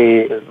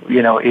body,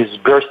 is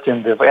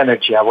bursting with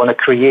energy. I want to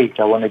create.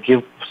 I want to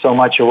give so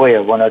much away. I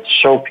want to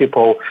show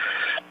people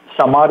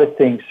some other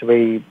things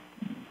they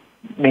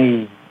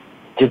may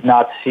did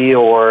not see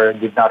or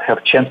did not have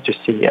a chance to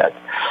see yet.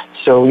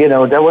 So,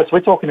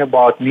 we're talking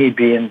about me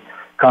being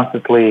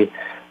constantly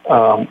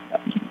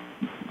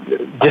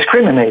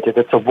discriminated.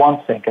 It's a one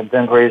thing. And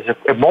then there is an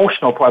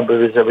emotional part,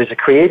 but there is a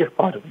creative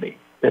part of me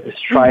that is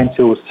trying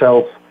to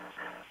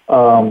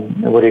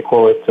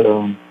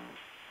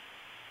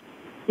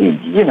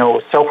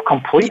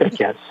self-complete, I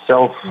guess.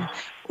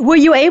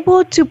 Were you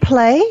able to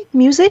play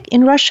music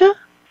in Russia?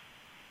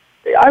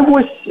 I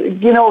was,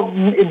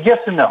 yes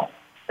and no.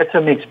 It's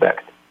a mixed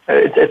bag.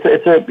 I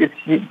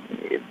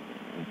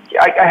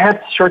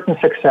had certain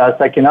success.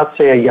 I cannot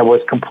say I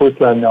was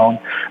completely unknown,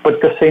 but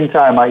at the same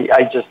time, I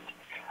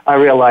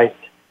realized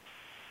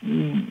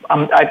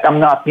I'm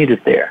not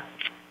needed there.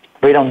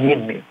 They don't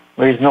need me.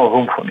 There is no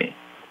room for me.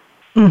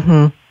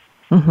 Mm-hmm.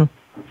 Mm-hmm.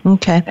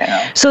 Okay.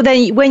 Yeah. So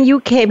then when you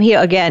came here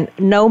again,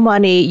 no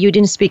money, you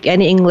didn't speak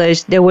any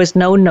English, there was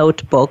no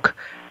notebook.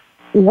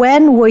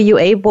 When were you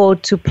able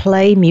to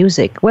play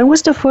music? When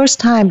was the first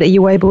time that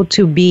you were able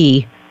to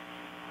be?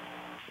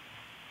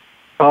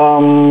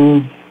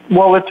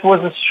 Well, it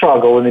was a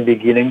struggle in the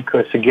beginning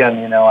because,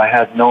 again, I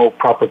had no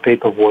proper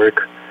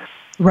paperwork.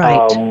 Right.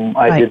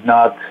 I did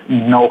not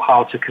know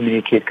how to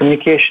communicate.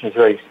 Communication is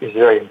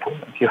very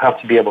important. You have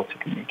to be able to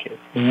communicate.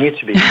 You need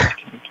to be able to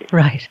communicate.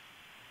 Right.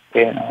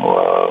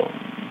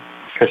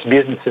 Because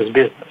business is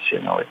business.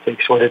 It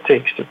takes what it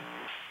takes to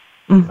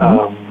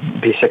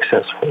be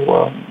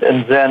successful.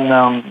 And then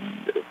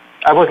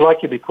I was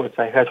lucky because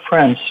I had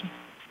friends.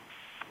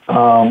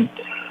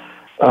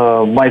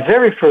 My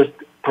very first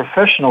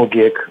professional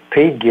gig,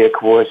 paid gig,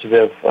 was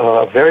with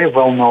very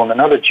well-known,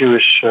 another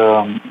Jewish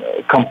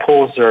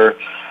composer,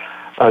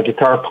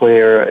 guitar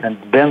player, and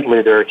band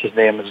leader. His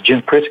name is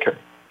Jim Pritzker,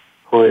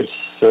 who is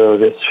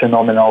this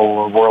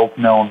phenomenal,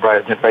 world-known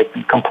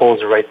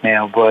composer right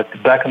now. But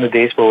back in the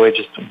days, we were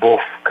just both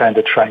kind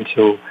of trying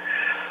to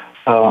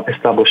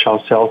establish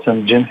ourselves.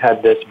 And Jim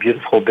had this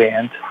beautiful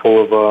band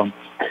full of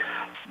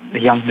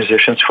young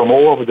musicians from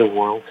all over the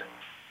world.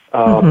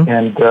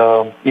 And,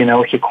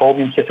 he called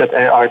me and he said,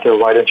 "Hey, Artur,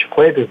 why don't you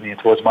play with me?"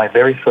 It was my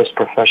very first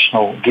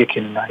professional gig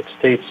in the United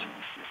States.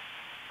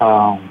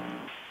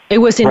 It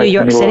was in New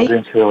York City?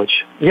 Greenwich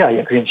Village.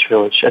 Yeah, Greenwich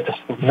Village. At the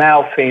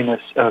now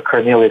famous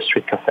Cornelia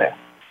Street Cafe.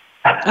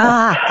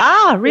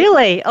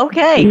 Really?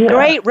 Okay. Yeah,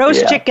 great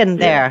roast chicken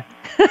there.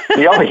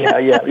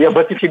 Yeah.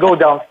 But if you go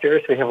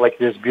downstairs, we have like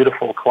this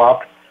beautiful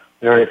club.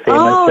 Very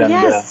famous. Oh,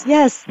 yes.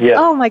 Yeah.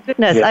 Oh my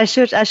goodness, yeah. I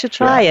should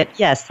try it.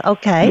 Yes.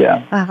 Okay.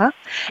 Yeah. Uh-huh.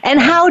 And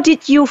how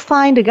did you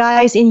find the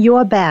guys in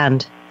your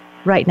band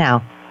right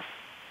now?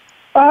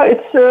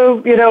 It's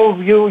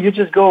you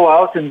just go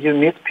out and you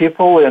meet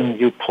people and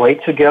you play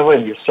together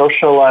and you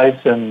socialize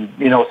and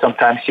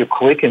sometimes you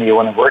click and you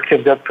want to work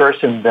with that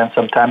person. Then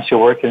sometimes you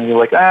work and you're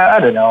like, I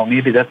don't know,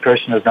 maybe that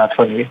person is not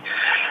for me.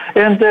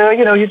 And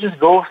you just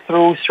go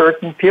through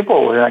certain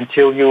people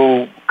until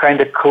you kind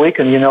of click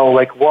and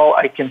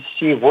I can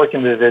see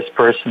working with this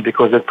person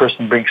because that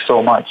person brings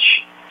so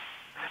much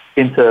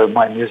into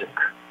my music.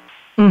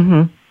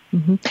 Mm-hmm.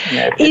 Mm-hmm.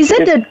 Yeah, is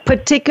it a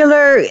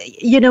particular,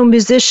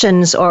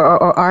 musicians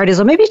or artists,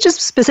 or maybe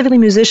just specifically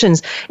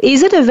musicians,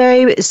 is it a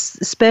very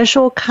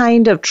special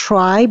kind of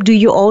tribe? Do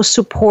you all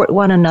support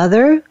one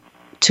another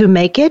to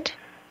make it?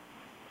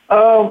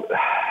 And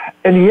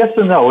yes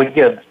and no.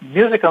 Again,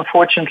 music,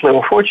 unfortunately,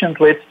 or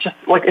fortunately,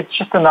 it's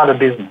just another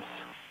business.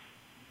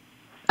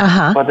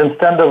 Uh-huh. But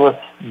instead of us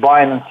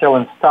buying and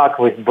selling stock,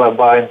 we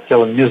buy and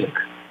selling music.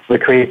 We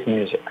create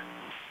music.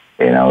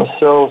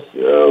 So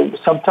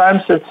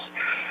sometimes it's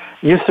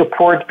you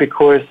support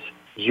because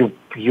you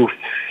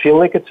feel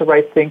like it's the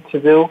right thing to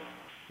do.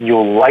 You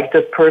like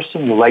that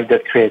person. You like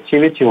that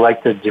creativity. You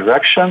like that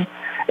direction.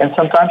 And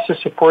sometimes you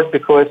support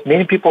because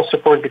many people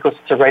support because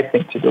it's the right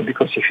thing to do.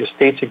 Because if you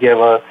stay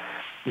together,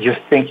 you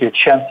think your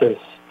chances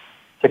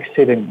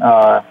succeeding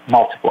are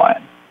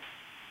multiplying.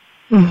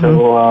 Mm-hmm.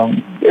 So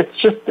it's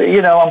just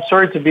I'm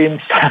sorry to be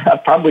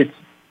probably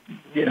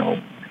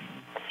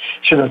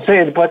shouldn't say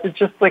it, but it's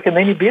just like in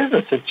any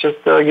business. It's just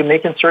you're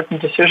making certain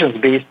decisions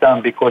based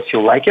on because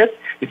you like it,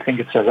 you think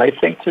it's the right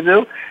thing to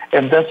do,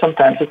 and then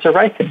sometimes it's the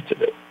right thing to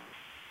do.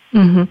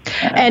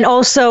 Mm-hmm. And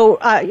also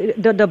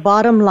the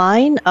bottom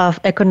line of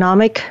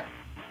economic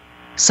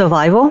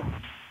survival.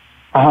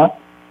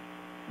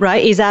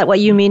 Right? Is that what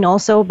you mean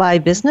also by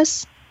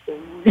business?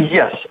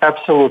 Yes,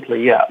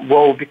 absolutely. Yeah.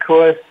 Well,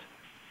 because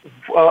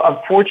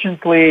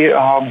unfortunately,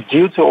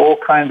 due to all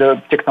kind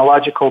of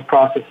technological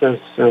processes,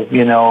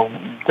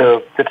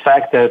 the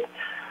fact that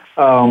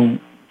the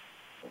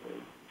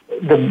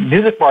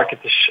music market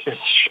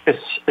is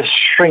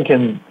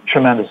shrinking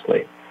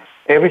tremendously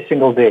every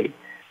single day.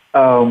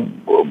 I'll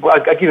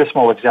give you a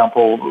small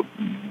example.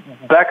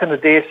 Back in the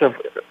days of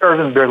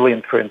Irving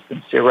Berlin, for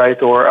instance, right,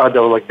 or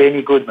other like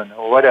Benny Goodman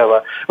or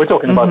whatever, we're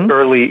talking about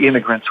early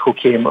immigrants who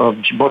came,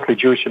 mostly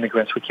Jewish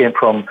immigrants who came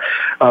from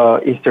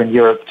Eastern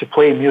Europe to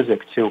play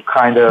music, to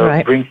kind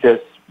of bring this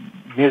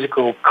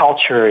musical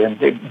culture and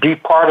be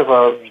part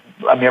of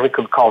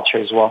American culture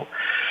as well.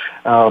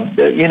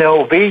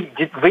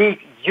 We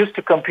used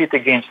to compete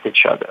against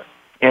each other.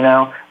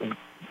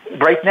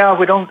 Right now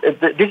we don't.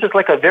 This is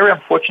like a very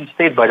unfortunate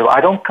state, by the way.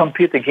 I don't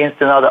compete against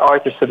another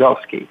artist,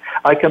 Sadowski.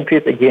 I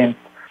compete against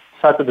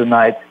Saturday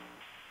Night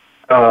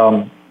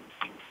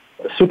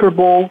Super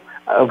Bowl.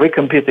 We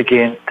compete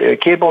against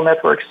cable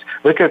networks.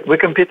 We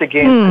compete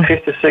against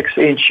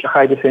 56-inch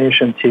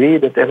high-definition TV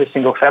that every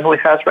single family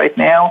has right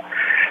now.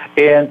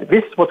 And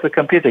this is what we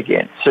compete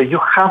against. So you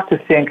have to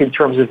think in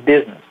terms of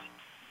business.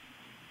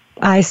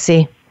 I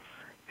see.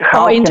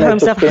 In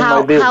terms of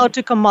how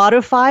to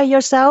commodify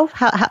yourself?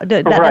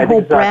 That whole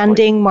exactly.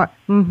 Branding?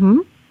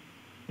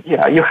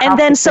 Yeah, you have and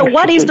then, so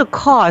what is the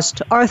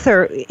cost,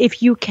 Arthur,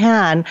 if you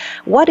can,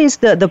 what is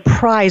the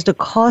price, the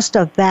cost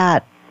of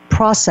that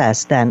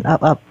process then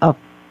of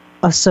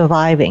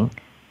surviving?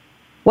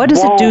 What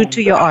does it do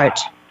to your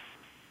art?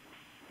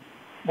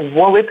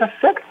 Well, it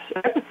affects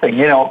everything,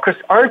 because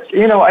art,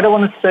 I don't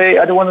want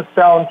to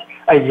sound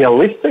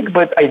idealistic,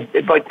 but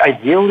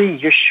ideally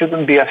you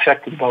shouldn't be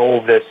affected by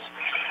all this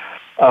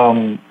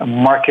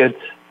market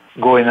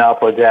going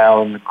up or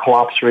down,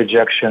 clubs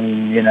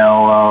rejection,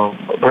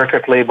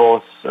 record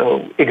labels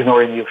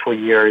ignoring you for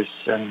years,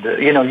 and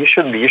you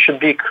shouldn't be. You should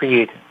be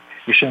creative.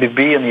 You should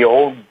be in your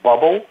own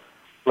bubble,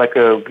 like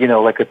a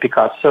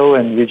Picasso,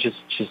 and you just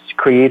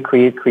create,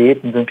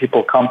 and then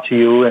people come to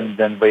you, and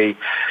then they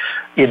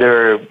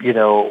either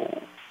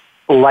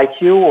like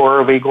you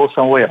or they go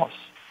somewhere else.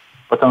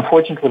 But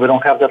unfortunately, we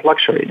don't have that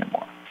luxury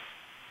anymore.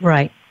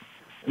 Right.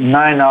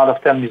 9 out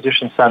of 10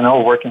 musicians I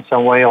know working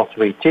somewhere else.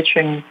 We're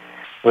teaching,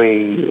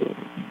 we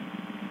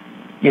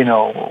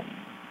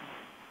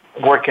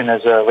working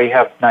we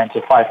have 9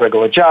 to 5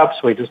 regular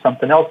jobs. We do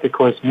something else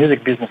because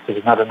music business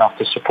is not enough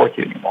to support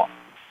you anymore.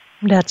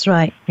 That's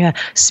right. Yeah.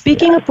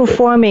 Speaking of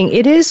performing,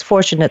 it is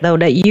fortunate though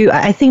that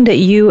I think that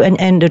you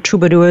and the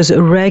Troubadours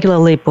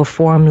regularly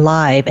perform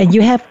live, and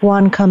you have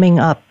one coming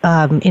up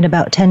in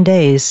about 10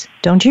 days,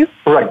 don't you?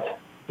 Right.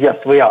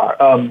 Yes, we are.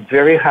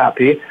 Very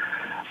happy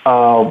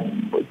to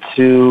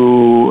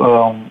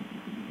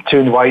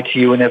invite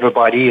you and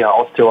everybody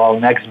else to our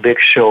next big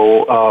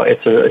show.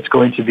 It's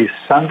going to be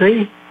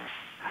Sunday,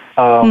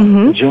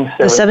 June 17th.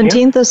 The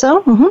 17th or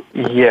so? Mm-hmm.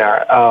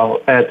 Yeah,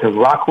 at the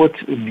Rockwood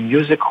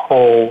Music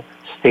Hall,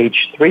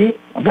 Stage 3.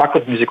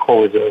 Rockwood Music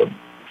Hall is an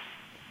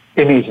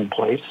amazing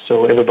place,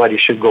 so everybody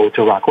should go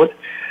to Rockwood.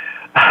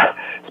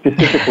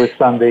 Specifically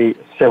Sunday,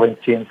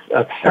 17th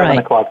at 7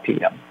 o'clock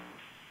p.m.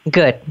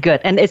 Good.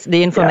 And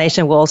the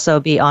information will also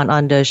be on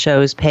the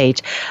show's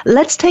page.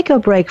 Let's take a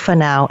break for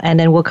now, and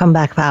then we'll come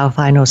back for our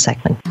final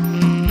segment.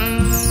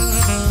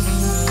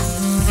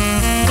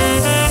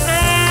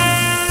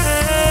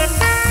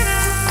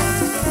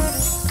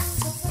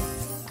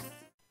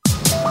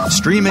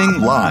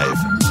 Streaming live,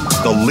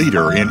 the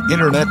leader in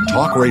Internet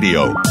talk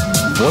radio,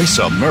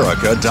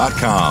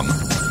 VoiceAmerica.com.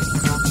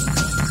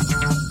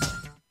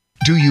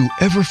 Do you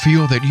ever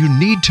feel that you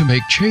need to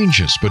make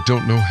changes but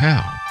don't know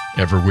how?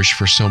 Ever wish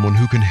for someone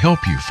who can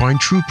help you find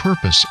true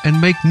purpose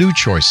and make new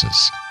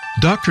choices?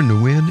 Dr.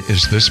 Nguyen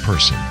is this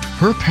person.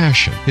 Her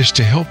passion is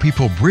to help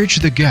people bridge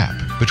the gap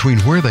between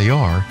where they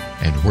are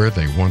and where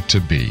they want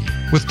to be.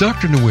 With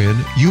Dr.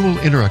 Nguyen, you will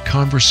enter a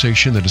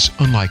conversation that is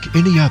unlike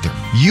any other.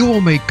 You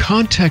will make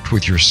contact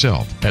with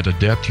yourself at a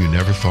depth you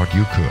never thought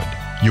you could.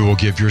 You will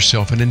give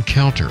yourself an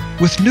encounter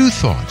with new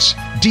thoughts,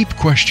 deep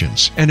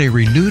questions, and a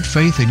renewed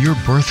faith in your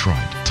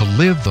birthright to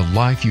live the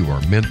life you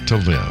are meant to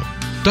live.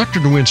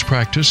 Dr. Nguyen's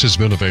practice has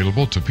been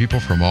available to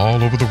people from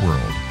all over the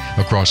world,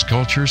 across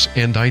cultures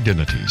and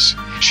identities.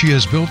 She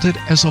has built it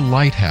as a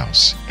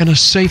lighthouse and a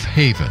safe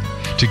haven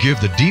to give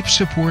the deep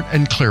support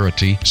and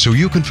clarity so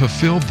you can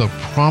fulfill the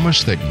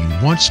promise that you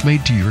once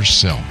made to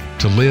yourself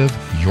to live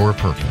your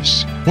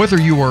purpose. Whether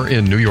you are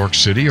in New York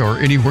City or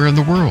anywhere in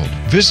the world,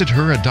 visit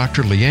her at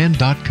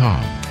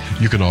drleanne.com.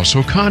 You can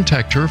also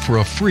contact her for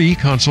a free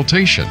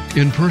consultation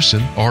in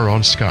person or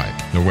on Skype.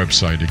 The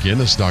website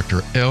again is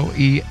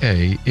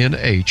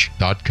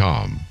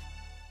drleannh.com.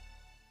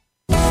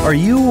 Are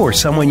you or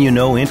someone you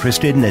know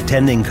interested in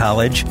attending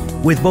college?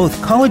 With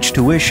both college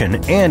tuition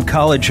and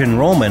college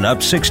enrollment up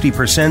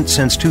 60%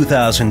 since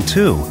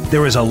 2002,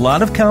 there is a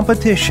lot of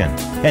competition,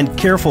 and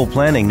careful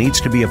planning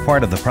needs to be a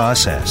part of the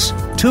process.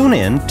 Tune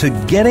in to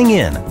Getting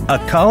In, a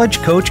college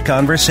coach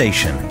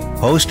conversation,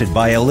 hosted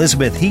by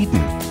Elizabeth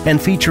Heaton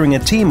and featuring a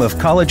team of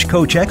college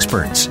coach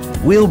experts.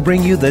 We'll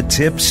bring you the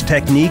tips,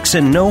 techniques,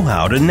 and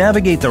know-how to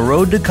navigate the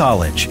road to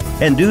college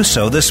and do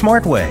so the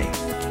smart way.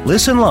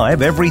 Listen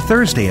live every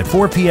Thursday at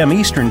 4 p.m.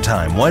 Eastern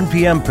Time, 1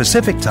 p.m.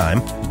 Pacific Time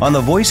on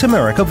the Voice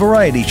America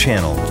Variety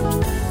Channel.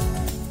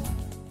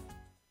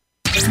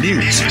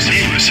 News,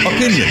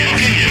 opinion,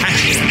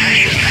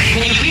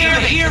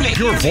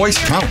 your voice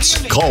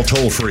counts. Call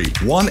toll-free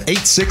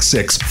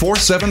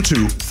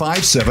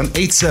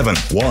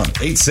 1-866-472-5787.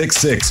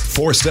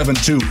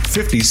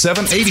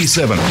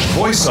 1-866-472-5787.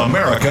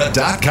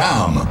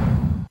 VoiceAmerica.com.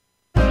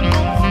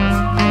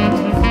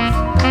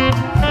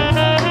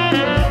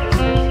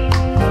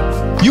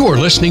 You are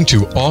listening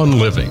to On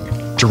Living.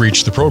 To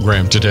reach the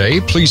program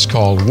today, please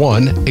call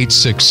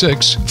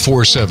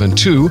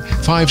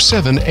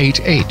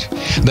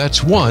 1-866-472-5788.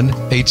 That's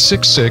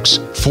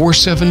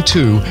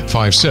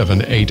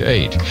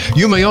 1-866-472-5788.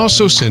 You may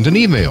also send an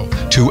email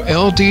to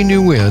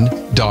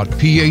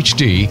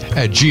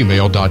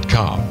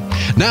ldnguyen.phd@gmail.com.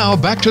 Now,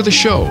 back to the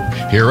show.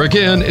 Here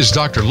again is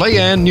Dr.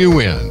 Leanne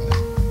Nguyen.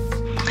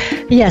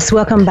 Yes,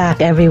 welcome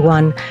back,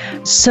 everyone.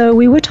 So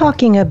we were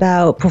talking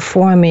about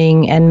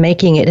performing and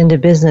making it in the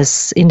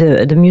business, in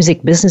the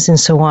music business and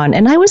so on.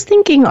 And I was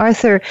thinking,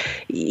 Arthur,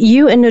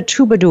 you and the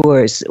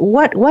Troubadours,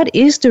 what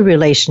is the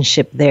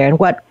relationship there, and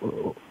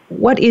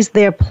what is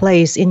their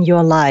place in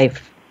your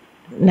life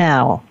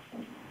now?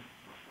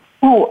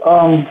 Well,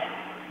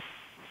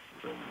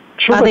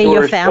 are they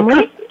your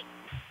family?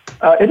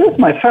 It is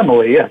my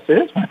family, yes. It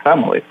is my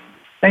family.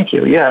 Thank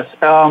you, yes.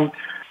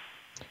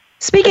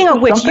 Speaking of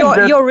which,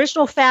 your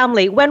original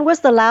family, when was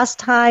the last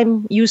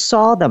time you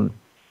saw them?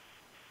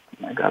 Oh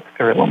my God, a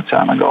very long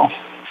time ago.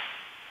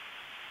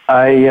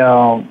 I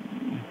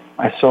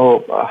saw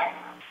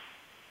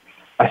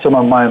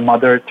my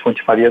mother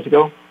 25 years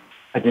ago.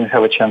 I didn't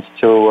have a chance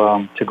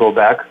to go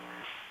back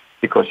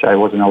because I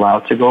wasn't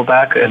allowed to go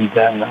back, and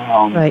then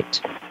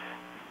right.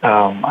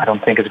 I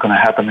don't think it's going to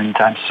happen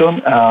anytime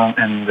soon.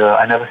 And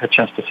I never had a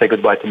chance to say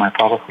goodbye to my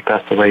father, who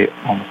passed away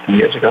almost 10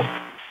 years ago.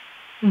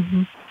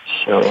 Mm-hmm.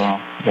 So,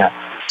 yeah.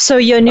 So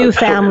your new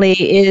family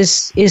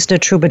is the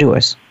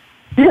Troubadours?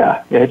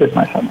 Yeah, it is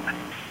my family.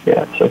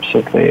 Yeah, it's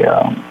absolutely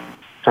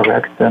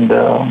correct. And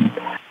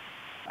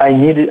I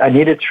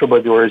needed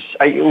Troubadours.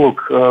 I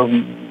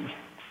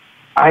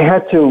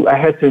had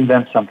to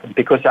invent something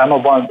because I'm a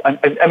one.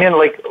 I mean,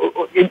 like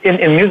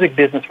in music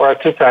business, there are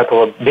two types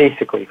of,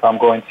 basically. If I'm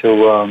going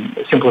to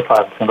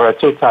simplify it, there are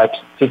two types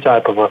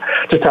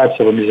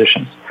of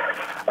musicians.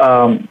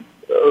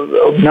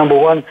 Number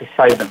one is a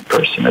sideman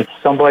person. It's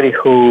somebody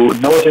who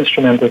knows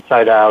instrument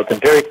inside out and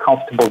very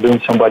comfortable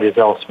playing somebody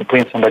else's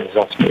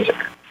music.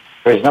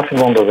 There's nothing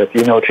wrong with it.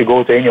 You know, if you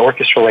go to any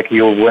orchestra, like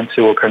you went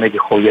to Carnegie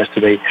Hall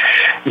yesterday,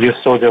 you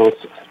saw those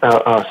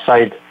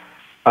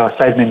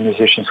sidemen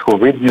musicians who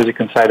read music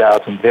inside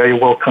out and very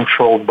well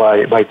controlled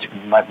by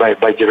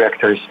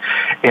directors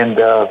and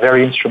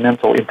very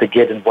instrumental in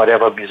getting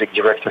whatever music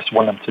directors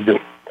want them to do.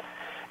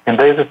 And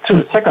there's a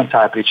second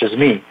type, which is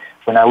me.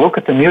 When I look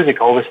at the music,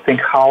 I always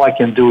think how I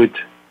can do it,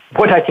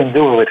 what I can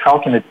do with it, how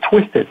can I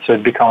twist it so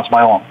it becomes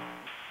my own.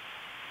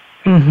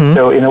 Mm-hmm.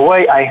 So in a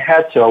way, I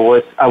had to. I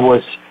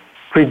was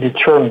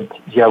predetermined.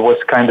 Yeah, I was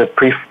kind of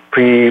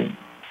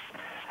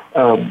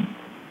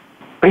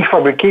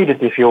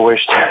prefabricated, if you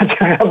wish, to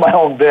have my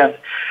own band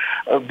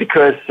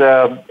because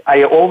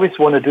I always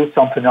want to do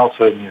something else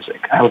with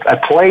music. I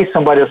play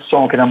somebody's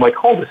song and I'm like,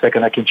 hold a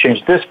second, I can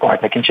change this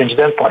part, I can change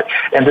that part,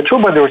 and the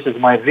Troubadours is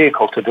my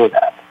vehicle to do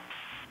that.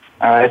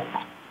 All right.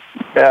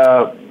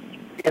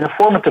 In the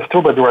format of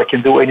Troubadour, I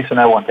can do anything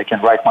I want. I can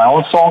write my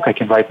own song, I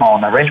can write my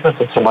own arrangements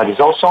of somebody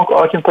else's song,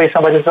 or I can play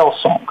somebody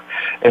else's song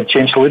and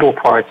change little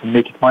parts and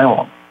make it my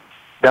own.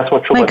 That's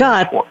what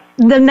Troubadour is for.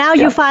 Then now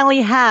you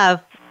finally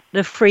have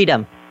the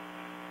freedom.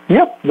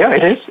 Yeah,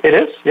 it is.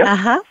 Yeah.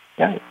 Uh-huh.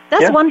 Yeah.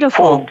 That's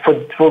wonderful.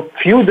 For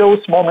few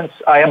those moments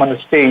I am on the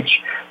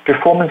stage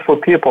performing for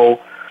people,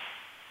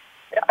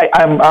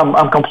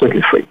 I'm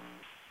completely free.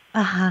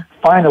 Uh-huh.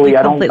 Finally,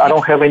 I don't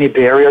have any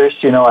barriers.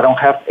 You know, I don't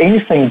have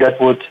anything that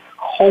would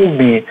hold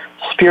me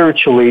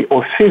spiritually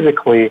or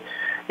physically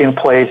in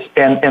place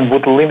and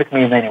would limit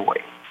me in any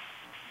way.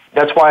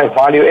 That's why I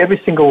value every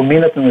single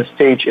minute on the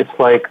stage. It's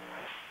like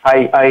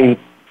I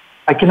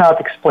cannot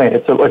explain.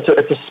 It's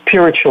a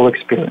spiritual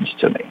experience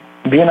to me.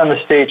 Being on the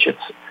stage,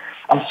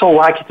 I'm so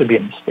lucky to be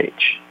on the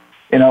stage.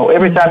 You know,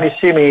 every time you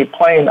see me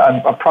playing,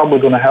 I'm probably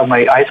going to have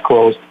my eyes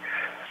closed.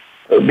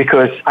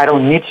 Because I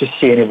don't need to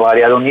see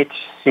anybody. I don't need to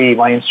see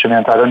my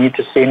instrument. I don't need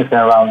to see anything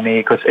around me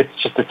because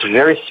it's a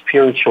very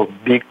spiritual,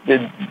 big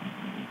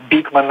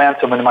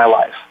momentum in my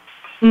life.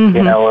 Mm-hmm.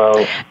 You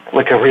know,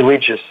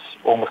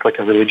 almost like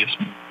a religious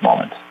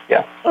moment.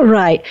 Yeah.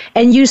 Right.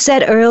 And you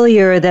said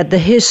earlier that the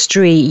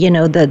history, you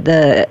know,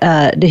 the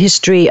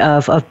history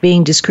of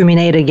being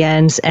discriminated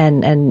against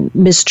and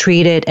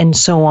mistreated and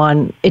so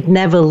on, it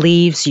never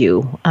leaves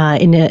you.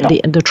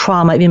 The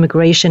trauma of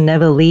immigration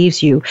never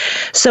leaves you.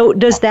 So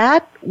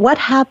what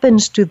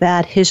happens to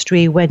that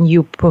history when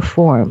you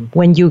perform,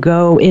 when you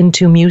go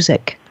into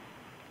music?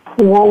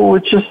 Well,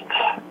 it's just,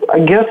 I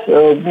guess,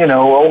 all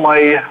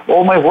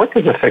my work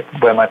is affected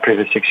by my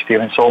previous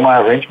experience. All my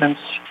arrangements,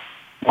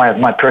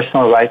 my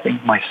personal writing,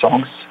 my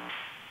songs,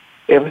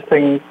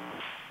 everything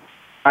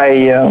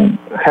I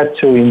had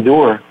to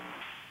endure,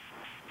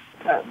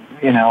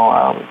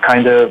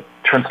 kind of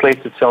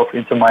translates itself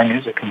into my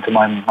music, into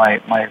my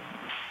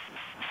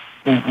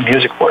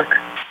music work.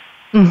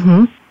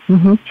 Mm-hmm.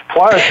 Mm-hmm.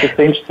 Plus, it's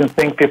the interesting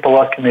thing people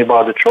asking me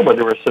about the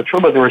Troubadours. So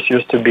Troubadours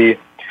used to be,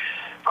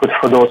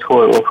 for those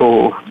who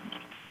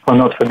are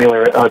not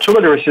familiar,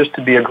 Troubadours used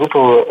to be a group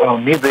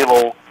of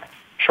medieval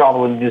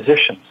traveling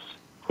musicians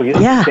who used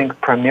to think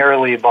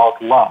primarily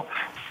about love.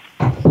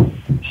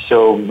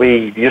 So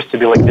we used to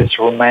be like this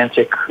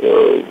romantic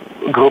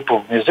group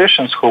of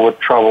musicians who would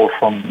travel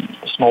from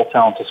small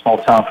town to small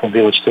town, from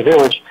village to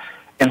village,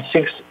 and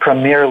sing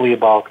primarily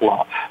about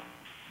love.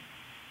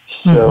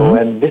 So,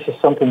 and this is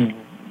something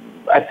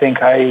I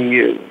think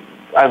I'm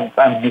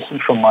missing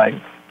from my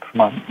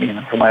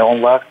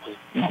own life,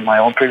 my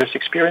own previous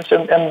experience,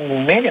 and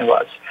many of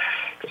us.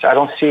 Because I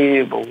don't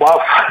see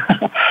love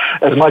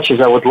as much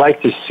as I would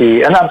like to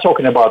see, and I'm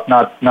talking about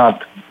not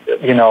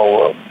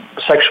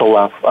sexual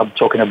love. I'm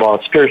talking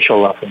about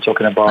spiritual love. I'm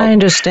talking about I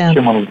understand.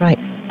 Human, right?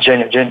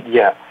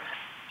 Yeah.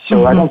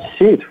 So I don't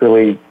see it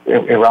really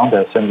around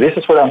us, and this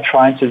is what I'm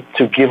trying to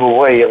give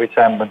away every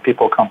time when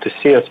people come to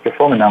see us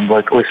performing. I'm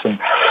like, listen,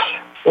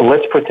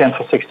 let's pretend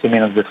for 60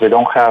 minutes that we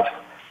don't have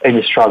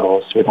any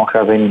struggles, we don't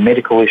have any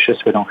medical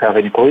issues, we don't have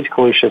any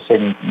political issues,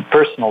 any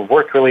personal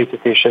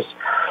work-related issues.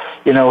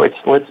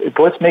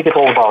 Let's make it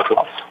all about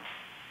love.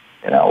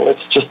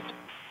 Let's just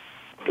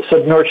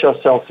submerge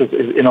ourselves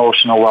in an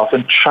ocean of love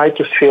and try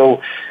to feel,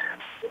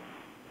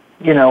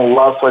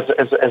 love as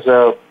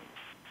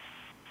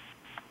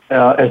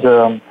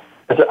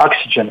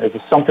oxygen, as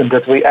something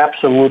that we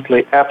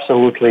absolutely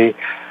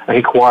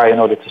require in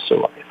order to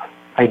survive.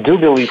 I do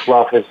believe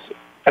love is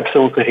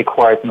absolutely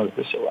required in order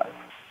to survive.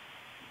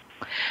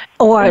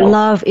 Or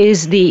love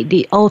is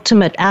the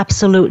ultimate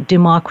absolute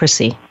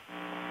democracy.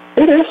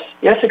 It is.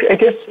 Yes,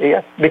 it is.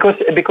 Yes, because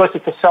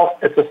it's a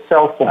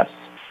selfless.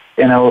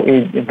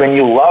 When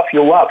you love,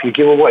 you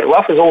give away.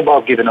 Love is all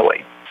about giving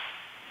away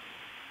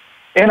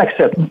and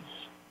acceptance.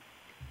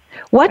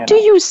 What do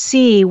you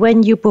see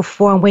when you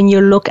perform, when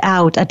you look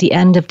out at the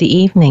end of the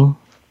evening?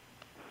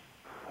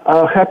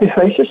 Happy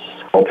faces,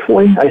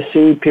 hopefully. I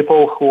see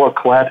people who are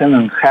clapping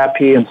and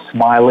happy and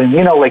smiling.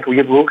 Like when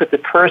you look at the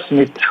person,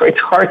 it's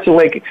hard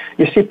to,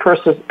 you see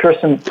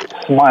person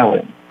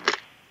smiling.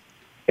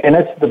 And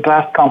it's the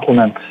best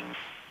compliment.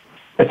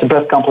 It's the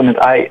best compliment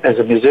I, as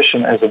a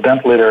musician, as a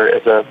band leader,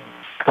 as a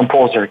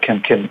composer,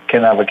 can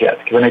ever get.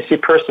 When I see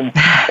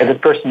the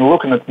person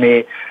looking at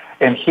me,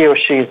 and he or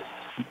she is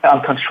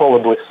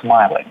uncontrollably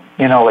smiling.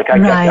 I know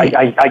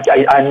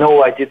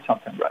I did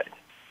something right.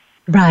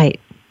 Right.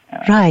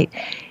 Yeah. Right.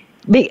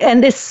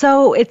 And it's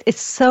so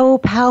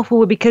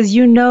powerful because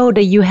you know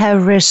that you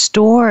have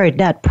restored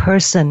that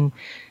person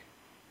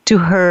to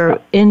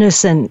her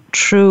innocent,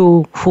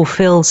 true,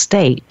 fulfilled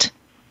state.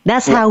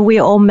 That's how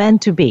we're all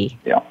meant to be.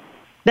 Yeah.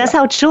 That's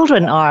how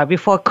children are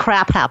before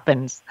crap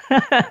happens.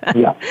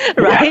 Yeah.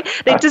 Right?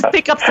 They just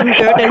pick up some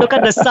dirt, they look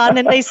at the sun,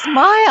 and they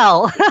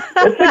smile.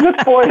 That's a good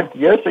point.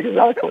 Yes,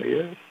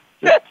 exactly.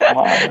 Yes.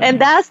 And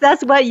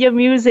that's what your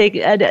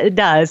music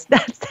does.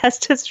 That's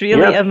just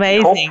really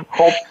amazing.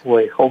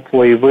 Hopefully.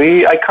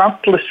 I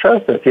constantly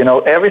stress it.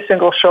 Every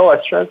single show I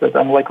stress it.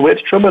 I'm like, we're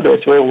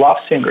troubadours, we're love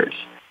singers.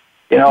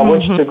 I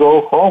want you to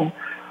go home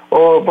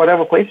or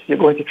whatever places you're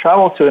going to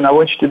travel to, and I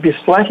want you to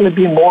slightly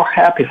more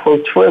happy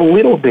for a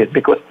little bit,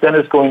 because then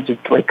it's going to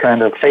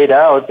kind of fade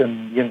out,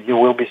 and you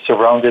will be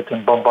surrounded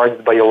and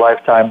bombarded by your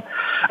lifetime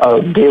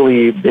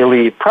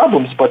daily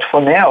problems. But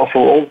for now, for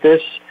all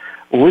this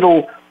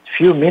little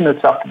few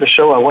minutes after the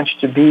show, I want you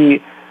to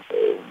be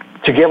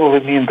together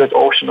with me in that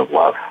ocean of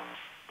love.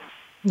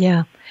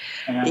 Yeah.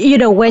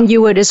 When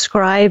you were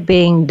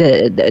describing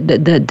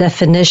the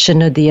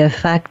definition of the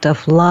effect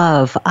of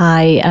love,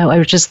 I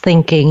was just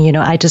thinking,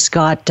 I just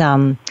got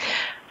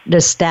the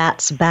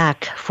stats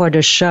back for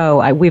the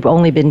show. We've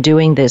only been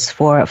doing this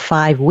for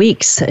 5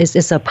 weeks.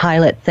 It's a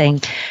pilot thing,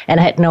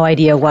 and I had no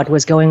idea what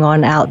was going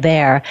on out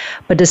there.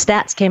 But the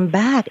stats came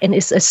back, and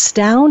it's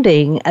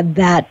astounding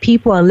that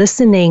people are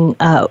listening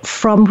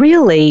from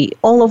really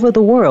all over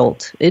the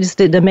world. It's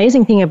the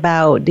amazing thing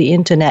about the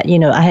internet.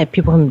 I have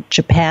people from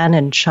Japan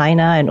and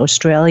China and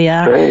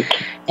Australia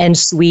and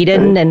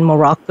Sweden and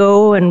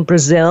Morocco and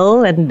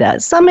Brazil and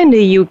some in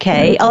the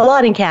UK, a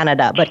lot in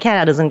Canada, but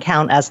Canada doesn't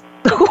count as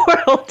the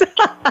world.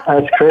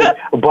 That's great.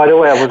 By the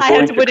way, I was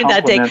going to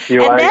compliment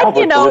you. I was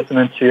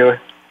listening to you.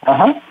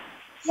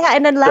 Yeah,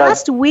 and then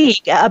last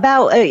week,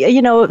 about,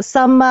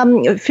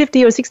 some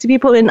 50 or 60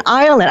 people in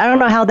Ireland. I don't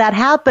know how that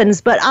happens,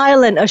 but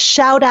Ireland, a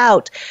shout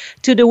out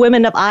to the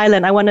women of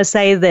Ireland. I want to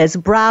say this.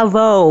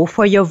 Bravo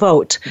for your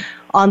vote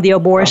on the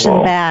abortion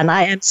ban.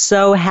 I am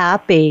so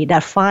happy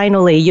that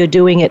finally you're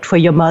doing it for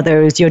your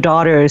mothers, your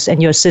daughters,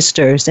 and your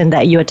sisters, and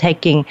that you're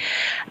taking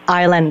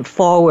Ireland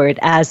forward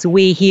as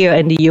we here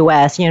in the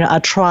U.S., are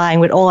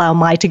trying with all our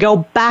might to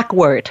go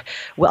backward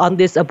on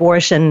this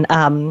abortion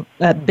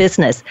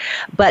business.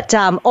 But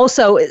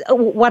also,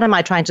 what am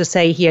I trying to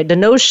say here? The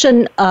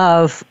notion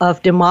of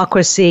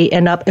democracy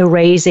and of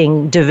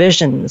erasing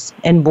divisions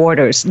and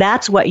borders,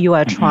 that's what you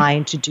are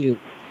trying to do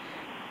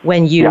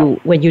when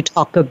you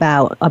talk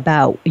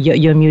about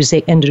your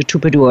music and the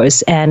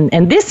troubadours.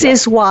 And this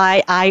is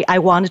why I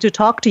wanted to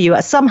talk to you.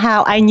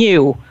 Somehow I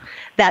knew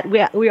that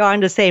we are on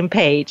the same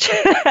page,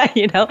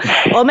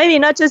 or maybe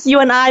not just you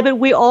and I, but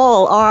we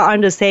all are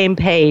on the same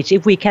page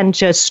if we can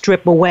just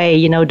strip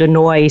away, the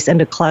noise and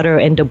the clutter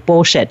and the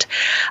bullshit.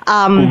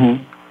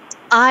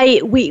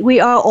 We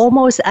are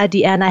almost at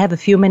the end. I have a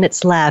few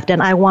minutes left,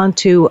 and I want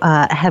to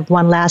have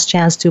one last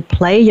chance to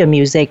play your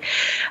music.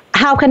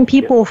 How can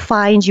people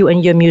find you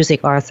and your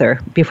music, Arthur,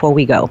 before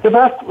we go?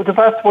 The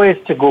best way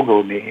is to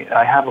Google me.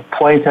 I have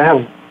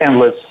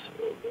endless,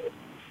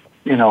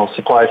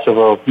 supplies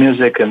of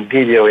music and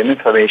video and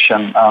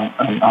information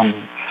on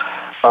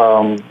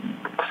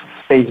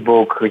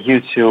Facebook,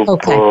 YouTube,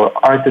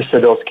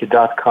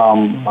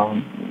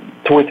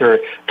 arthursadowski.com, Twitter.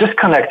 Just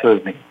connect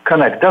with me.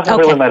 Doesn't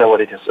really matter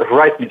what it is.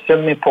 Write me,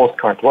 send me a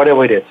postcard,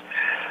 whatever it is.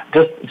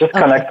 Just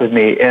connect with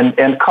me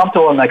and come to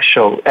our next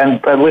show.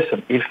 And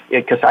listen,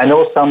 because I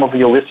know some of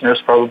your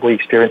listeners probably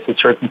experience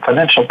certain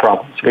financial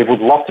problems. We would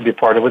love to be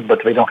part of it,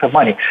 but we don't have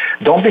money.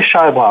 Don't be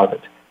shy about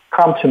it.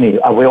 Come to me.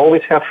 We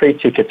always have free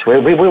tickets.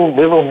 We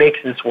will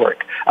make this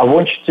work. I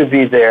want you to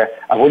be there.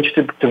 I want you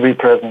to be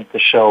present at the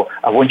show.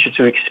 I want you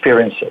to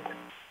experience it.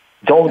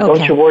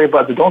 Don't you worry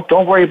about it.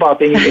 Don't worry about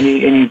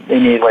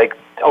any like,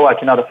 oh, I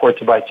cannot afford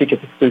to buy a ticket.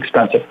 It's too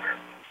expensive.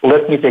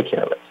 Let me take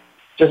care of it.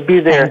 Just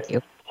be there.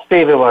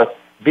 Stay with us.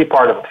 Be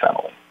part of the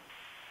family.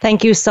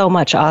 Thank you so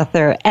much,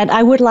 Arthur. And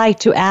I would like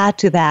to add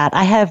to that.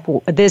 I have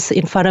this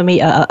in front of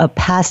me, a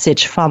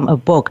passage from a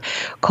book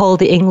called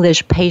The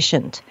English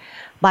Patient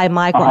by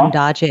Michael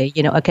Ondaatje,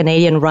 a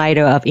Canadian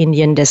writer of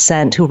Indian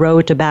descent who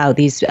wrote about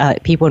these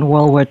people in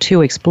World War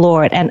II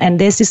explored. And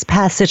there's this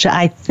passage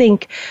I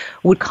think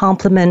would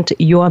complement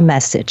your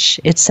message.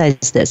 It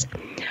says this: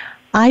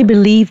 I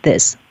believe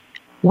this.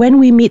 When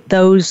we meet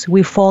those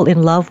we fall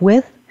in love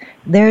with,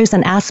 there is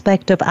an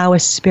aspect of our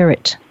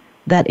spirit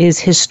that is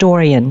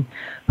historian,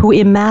 who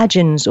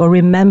imagines or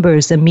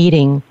remembers a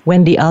meeting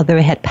when the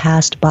other had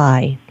passed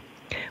by.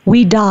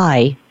 We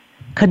die,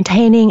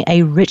 containing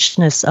a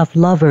richness of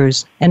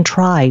lovers and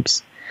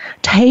tribes,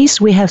 tastes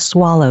we have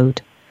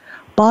swallowed,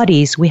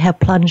 bodies we have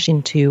plunged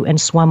into and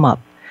swum up,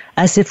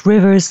 as if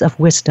rivers of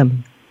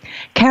wisdom,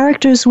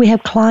 characters we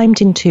have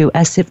climbed into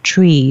as if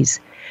trees,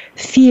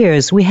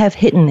 fears we have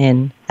hidden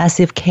in as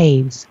if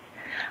caves.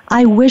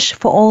 I wish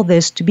for all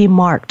this to be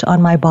marked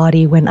on my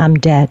body when I'm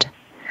dead.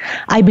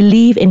 I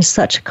believe in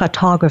such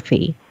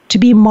cartography, to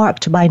be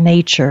marked by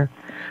nature,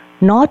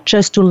 not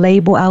just to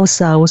label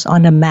ourselves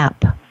on a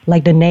map,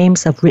 like the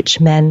names of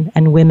rich men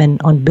and women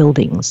on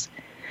buildings.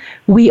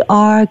 We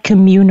are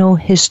communal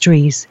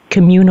histories,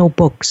 communal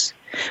books.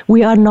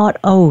 We are not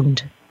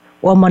owned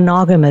or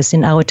monogamous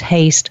in our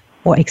taste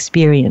or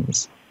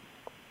experience.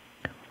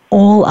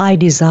 All I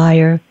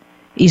desire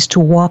is to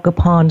walk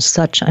upon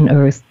such an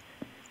earth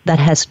that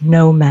has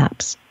no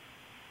maps.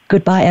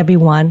 Goodbye,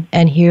 everyone,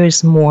 and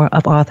here's more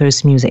of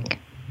Arthur's music.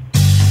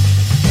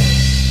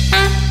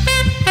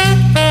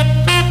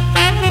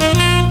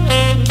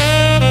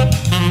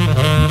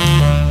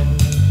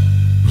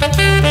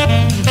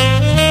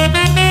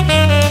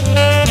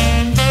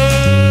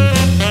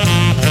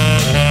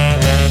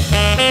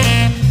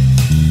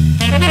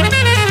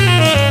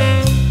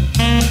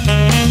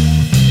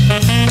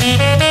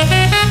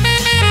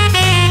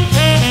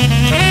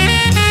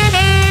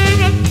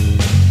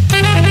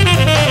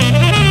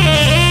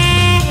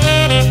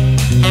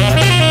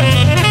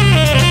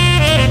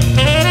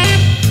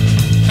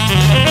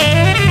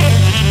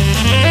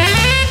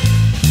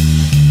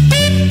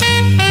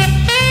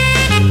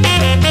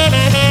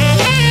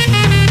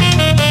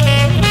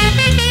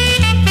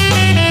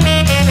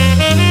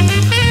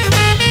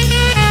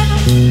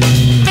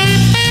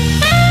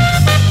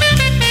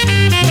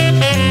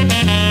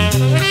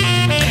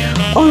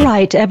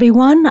 Right,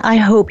 everyone. I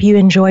hope you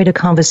enjoyed the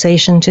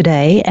conversation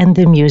today and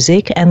the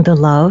music and the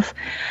love.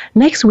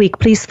 Next week,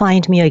 please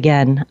find me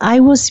again.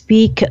 I will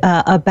speak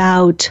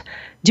about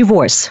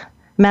divorce,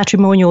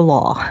 matrimonial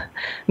law,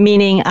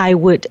 meaning I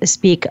would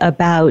speak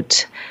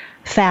about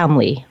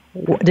family,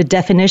 the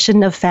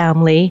definition of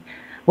family,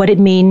 what it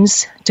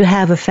means to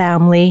have a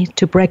family,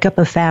 to break up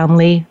a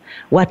family,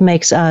 what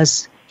makes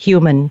us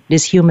human,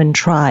 this human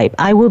tribe.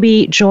 I will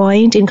be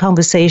joined in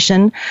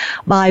conversation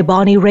by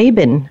Bonnie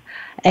Rabin,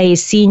 a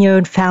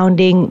senior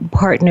founding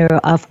partner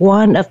of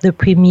one of the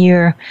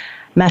premier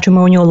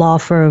matrimonial law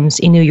firms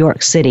in New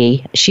York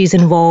City. She's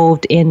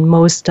involved in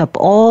most of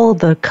all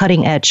the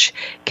cutting-edge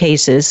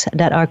cases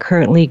that are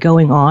currently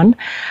going on,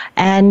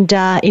 and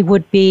it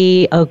would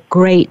be a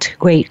great,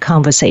 great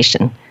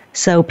conversation.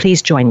 So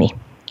please join me.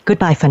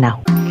 Goodbye for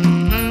now.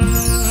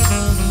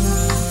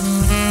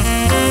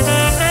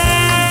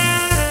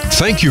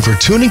 Thank you for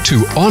tuning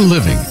to On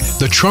Living,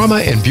 the Trauma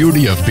and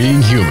Beauty of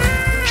Being Human.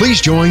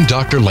 Please join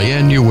Dr.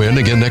 Leanne Nguyen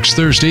again next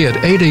Thursday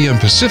at 8 a.m.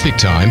 Pacific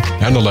Time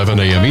and 11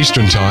 a.m.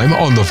 Eastern Time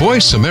on the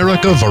Voice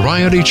America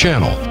Variety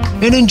Channel.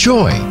 And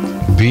enjoy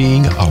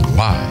being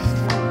alive.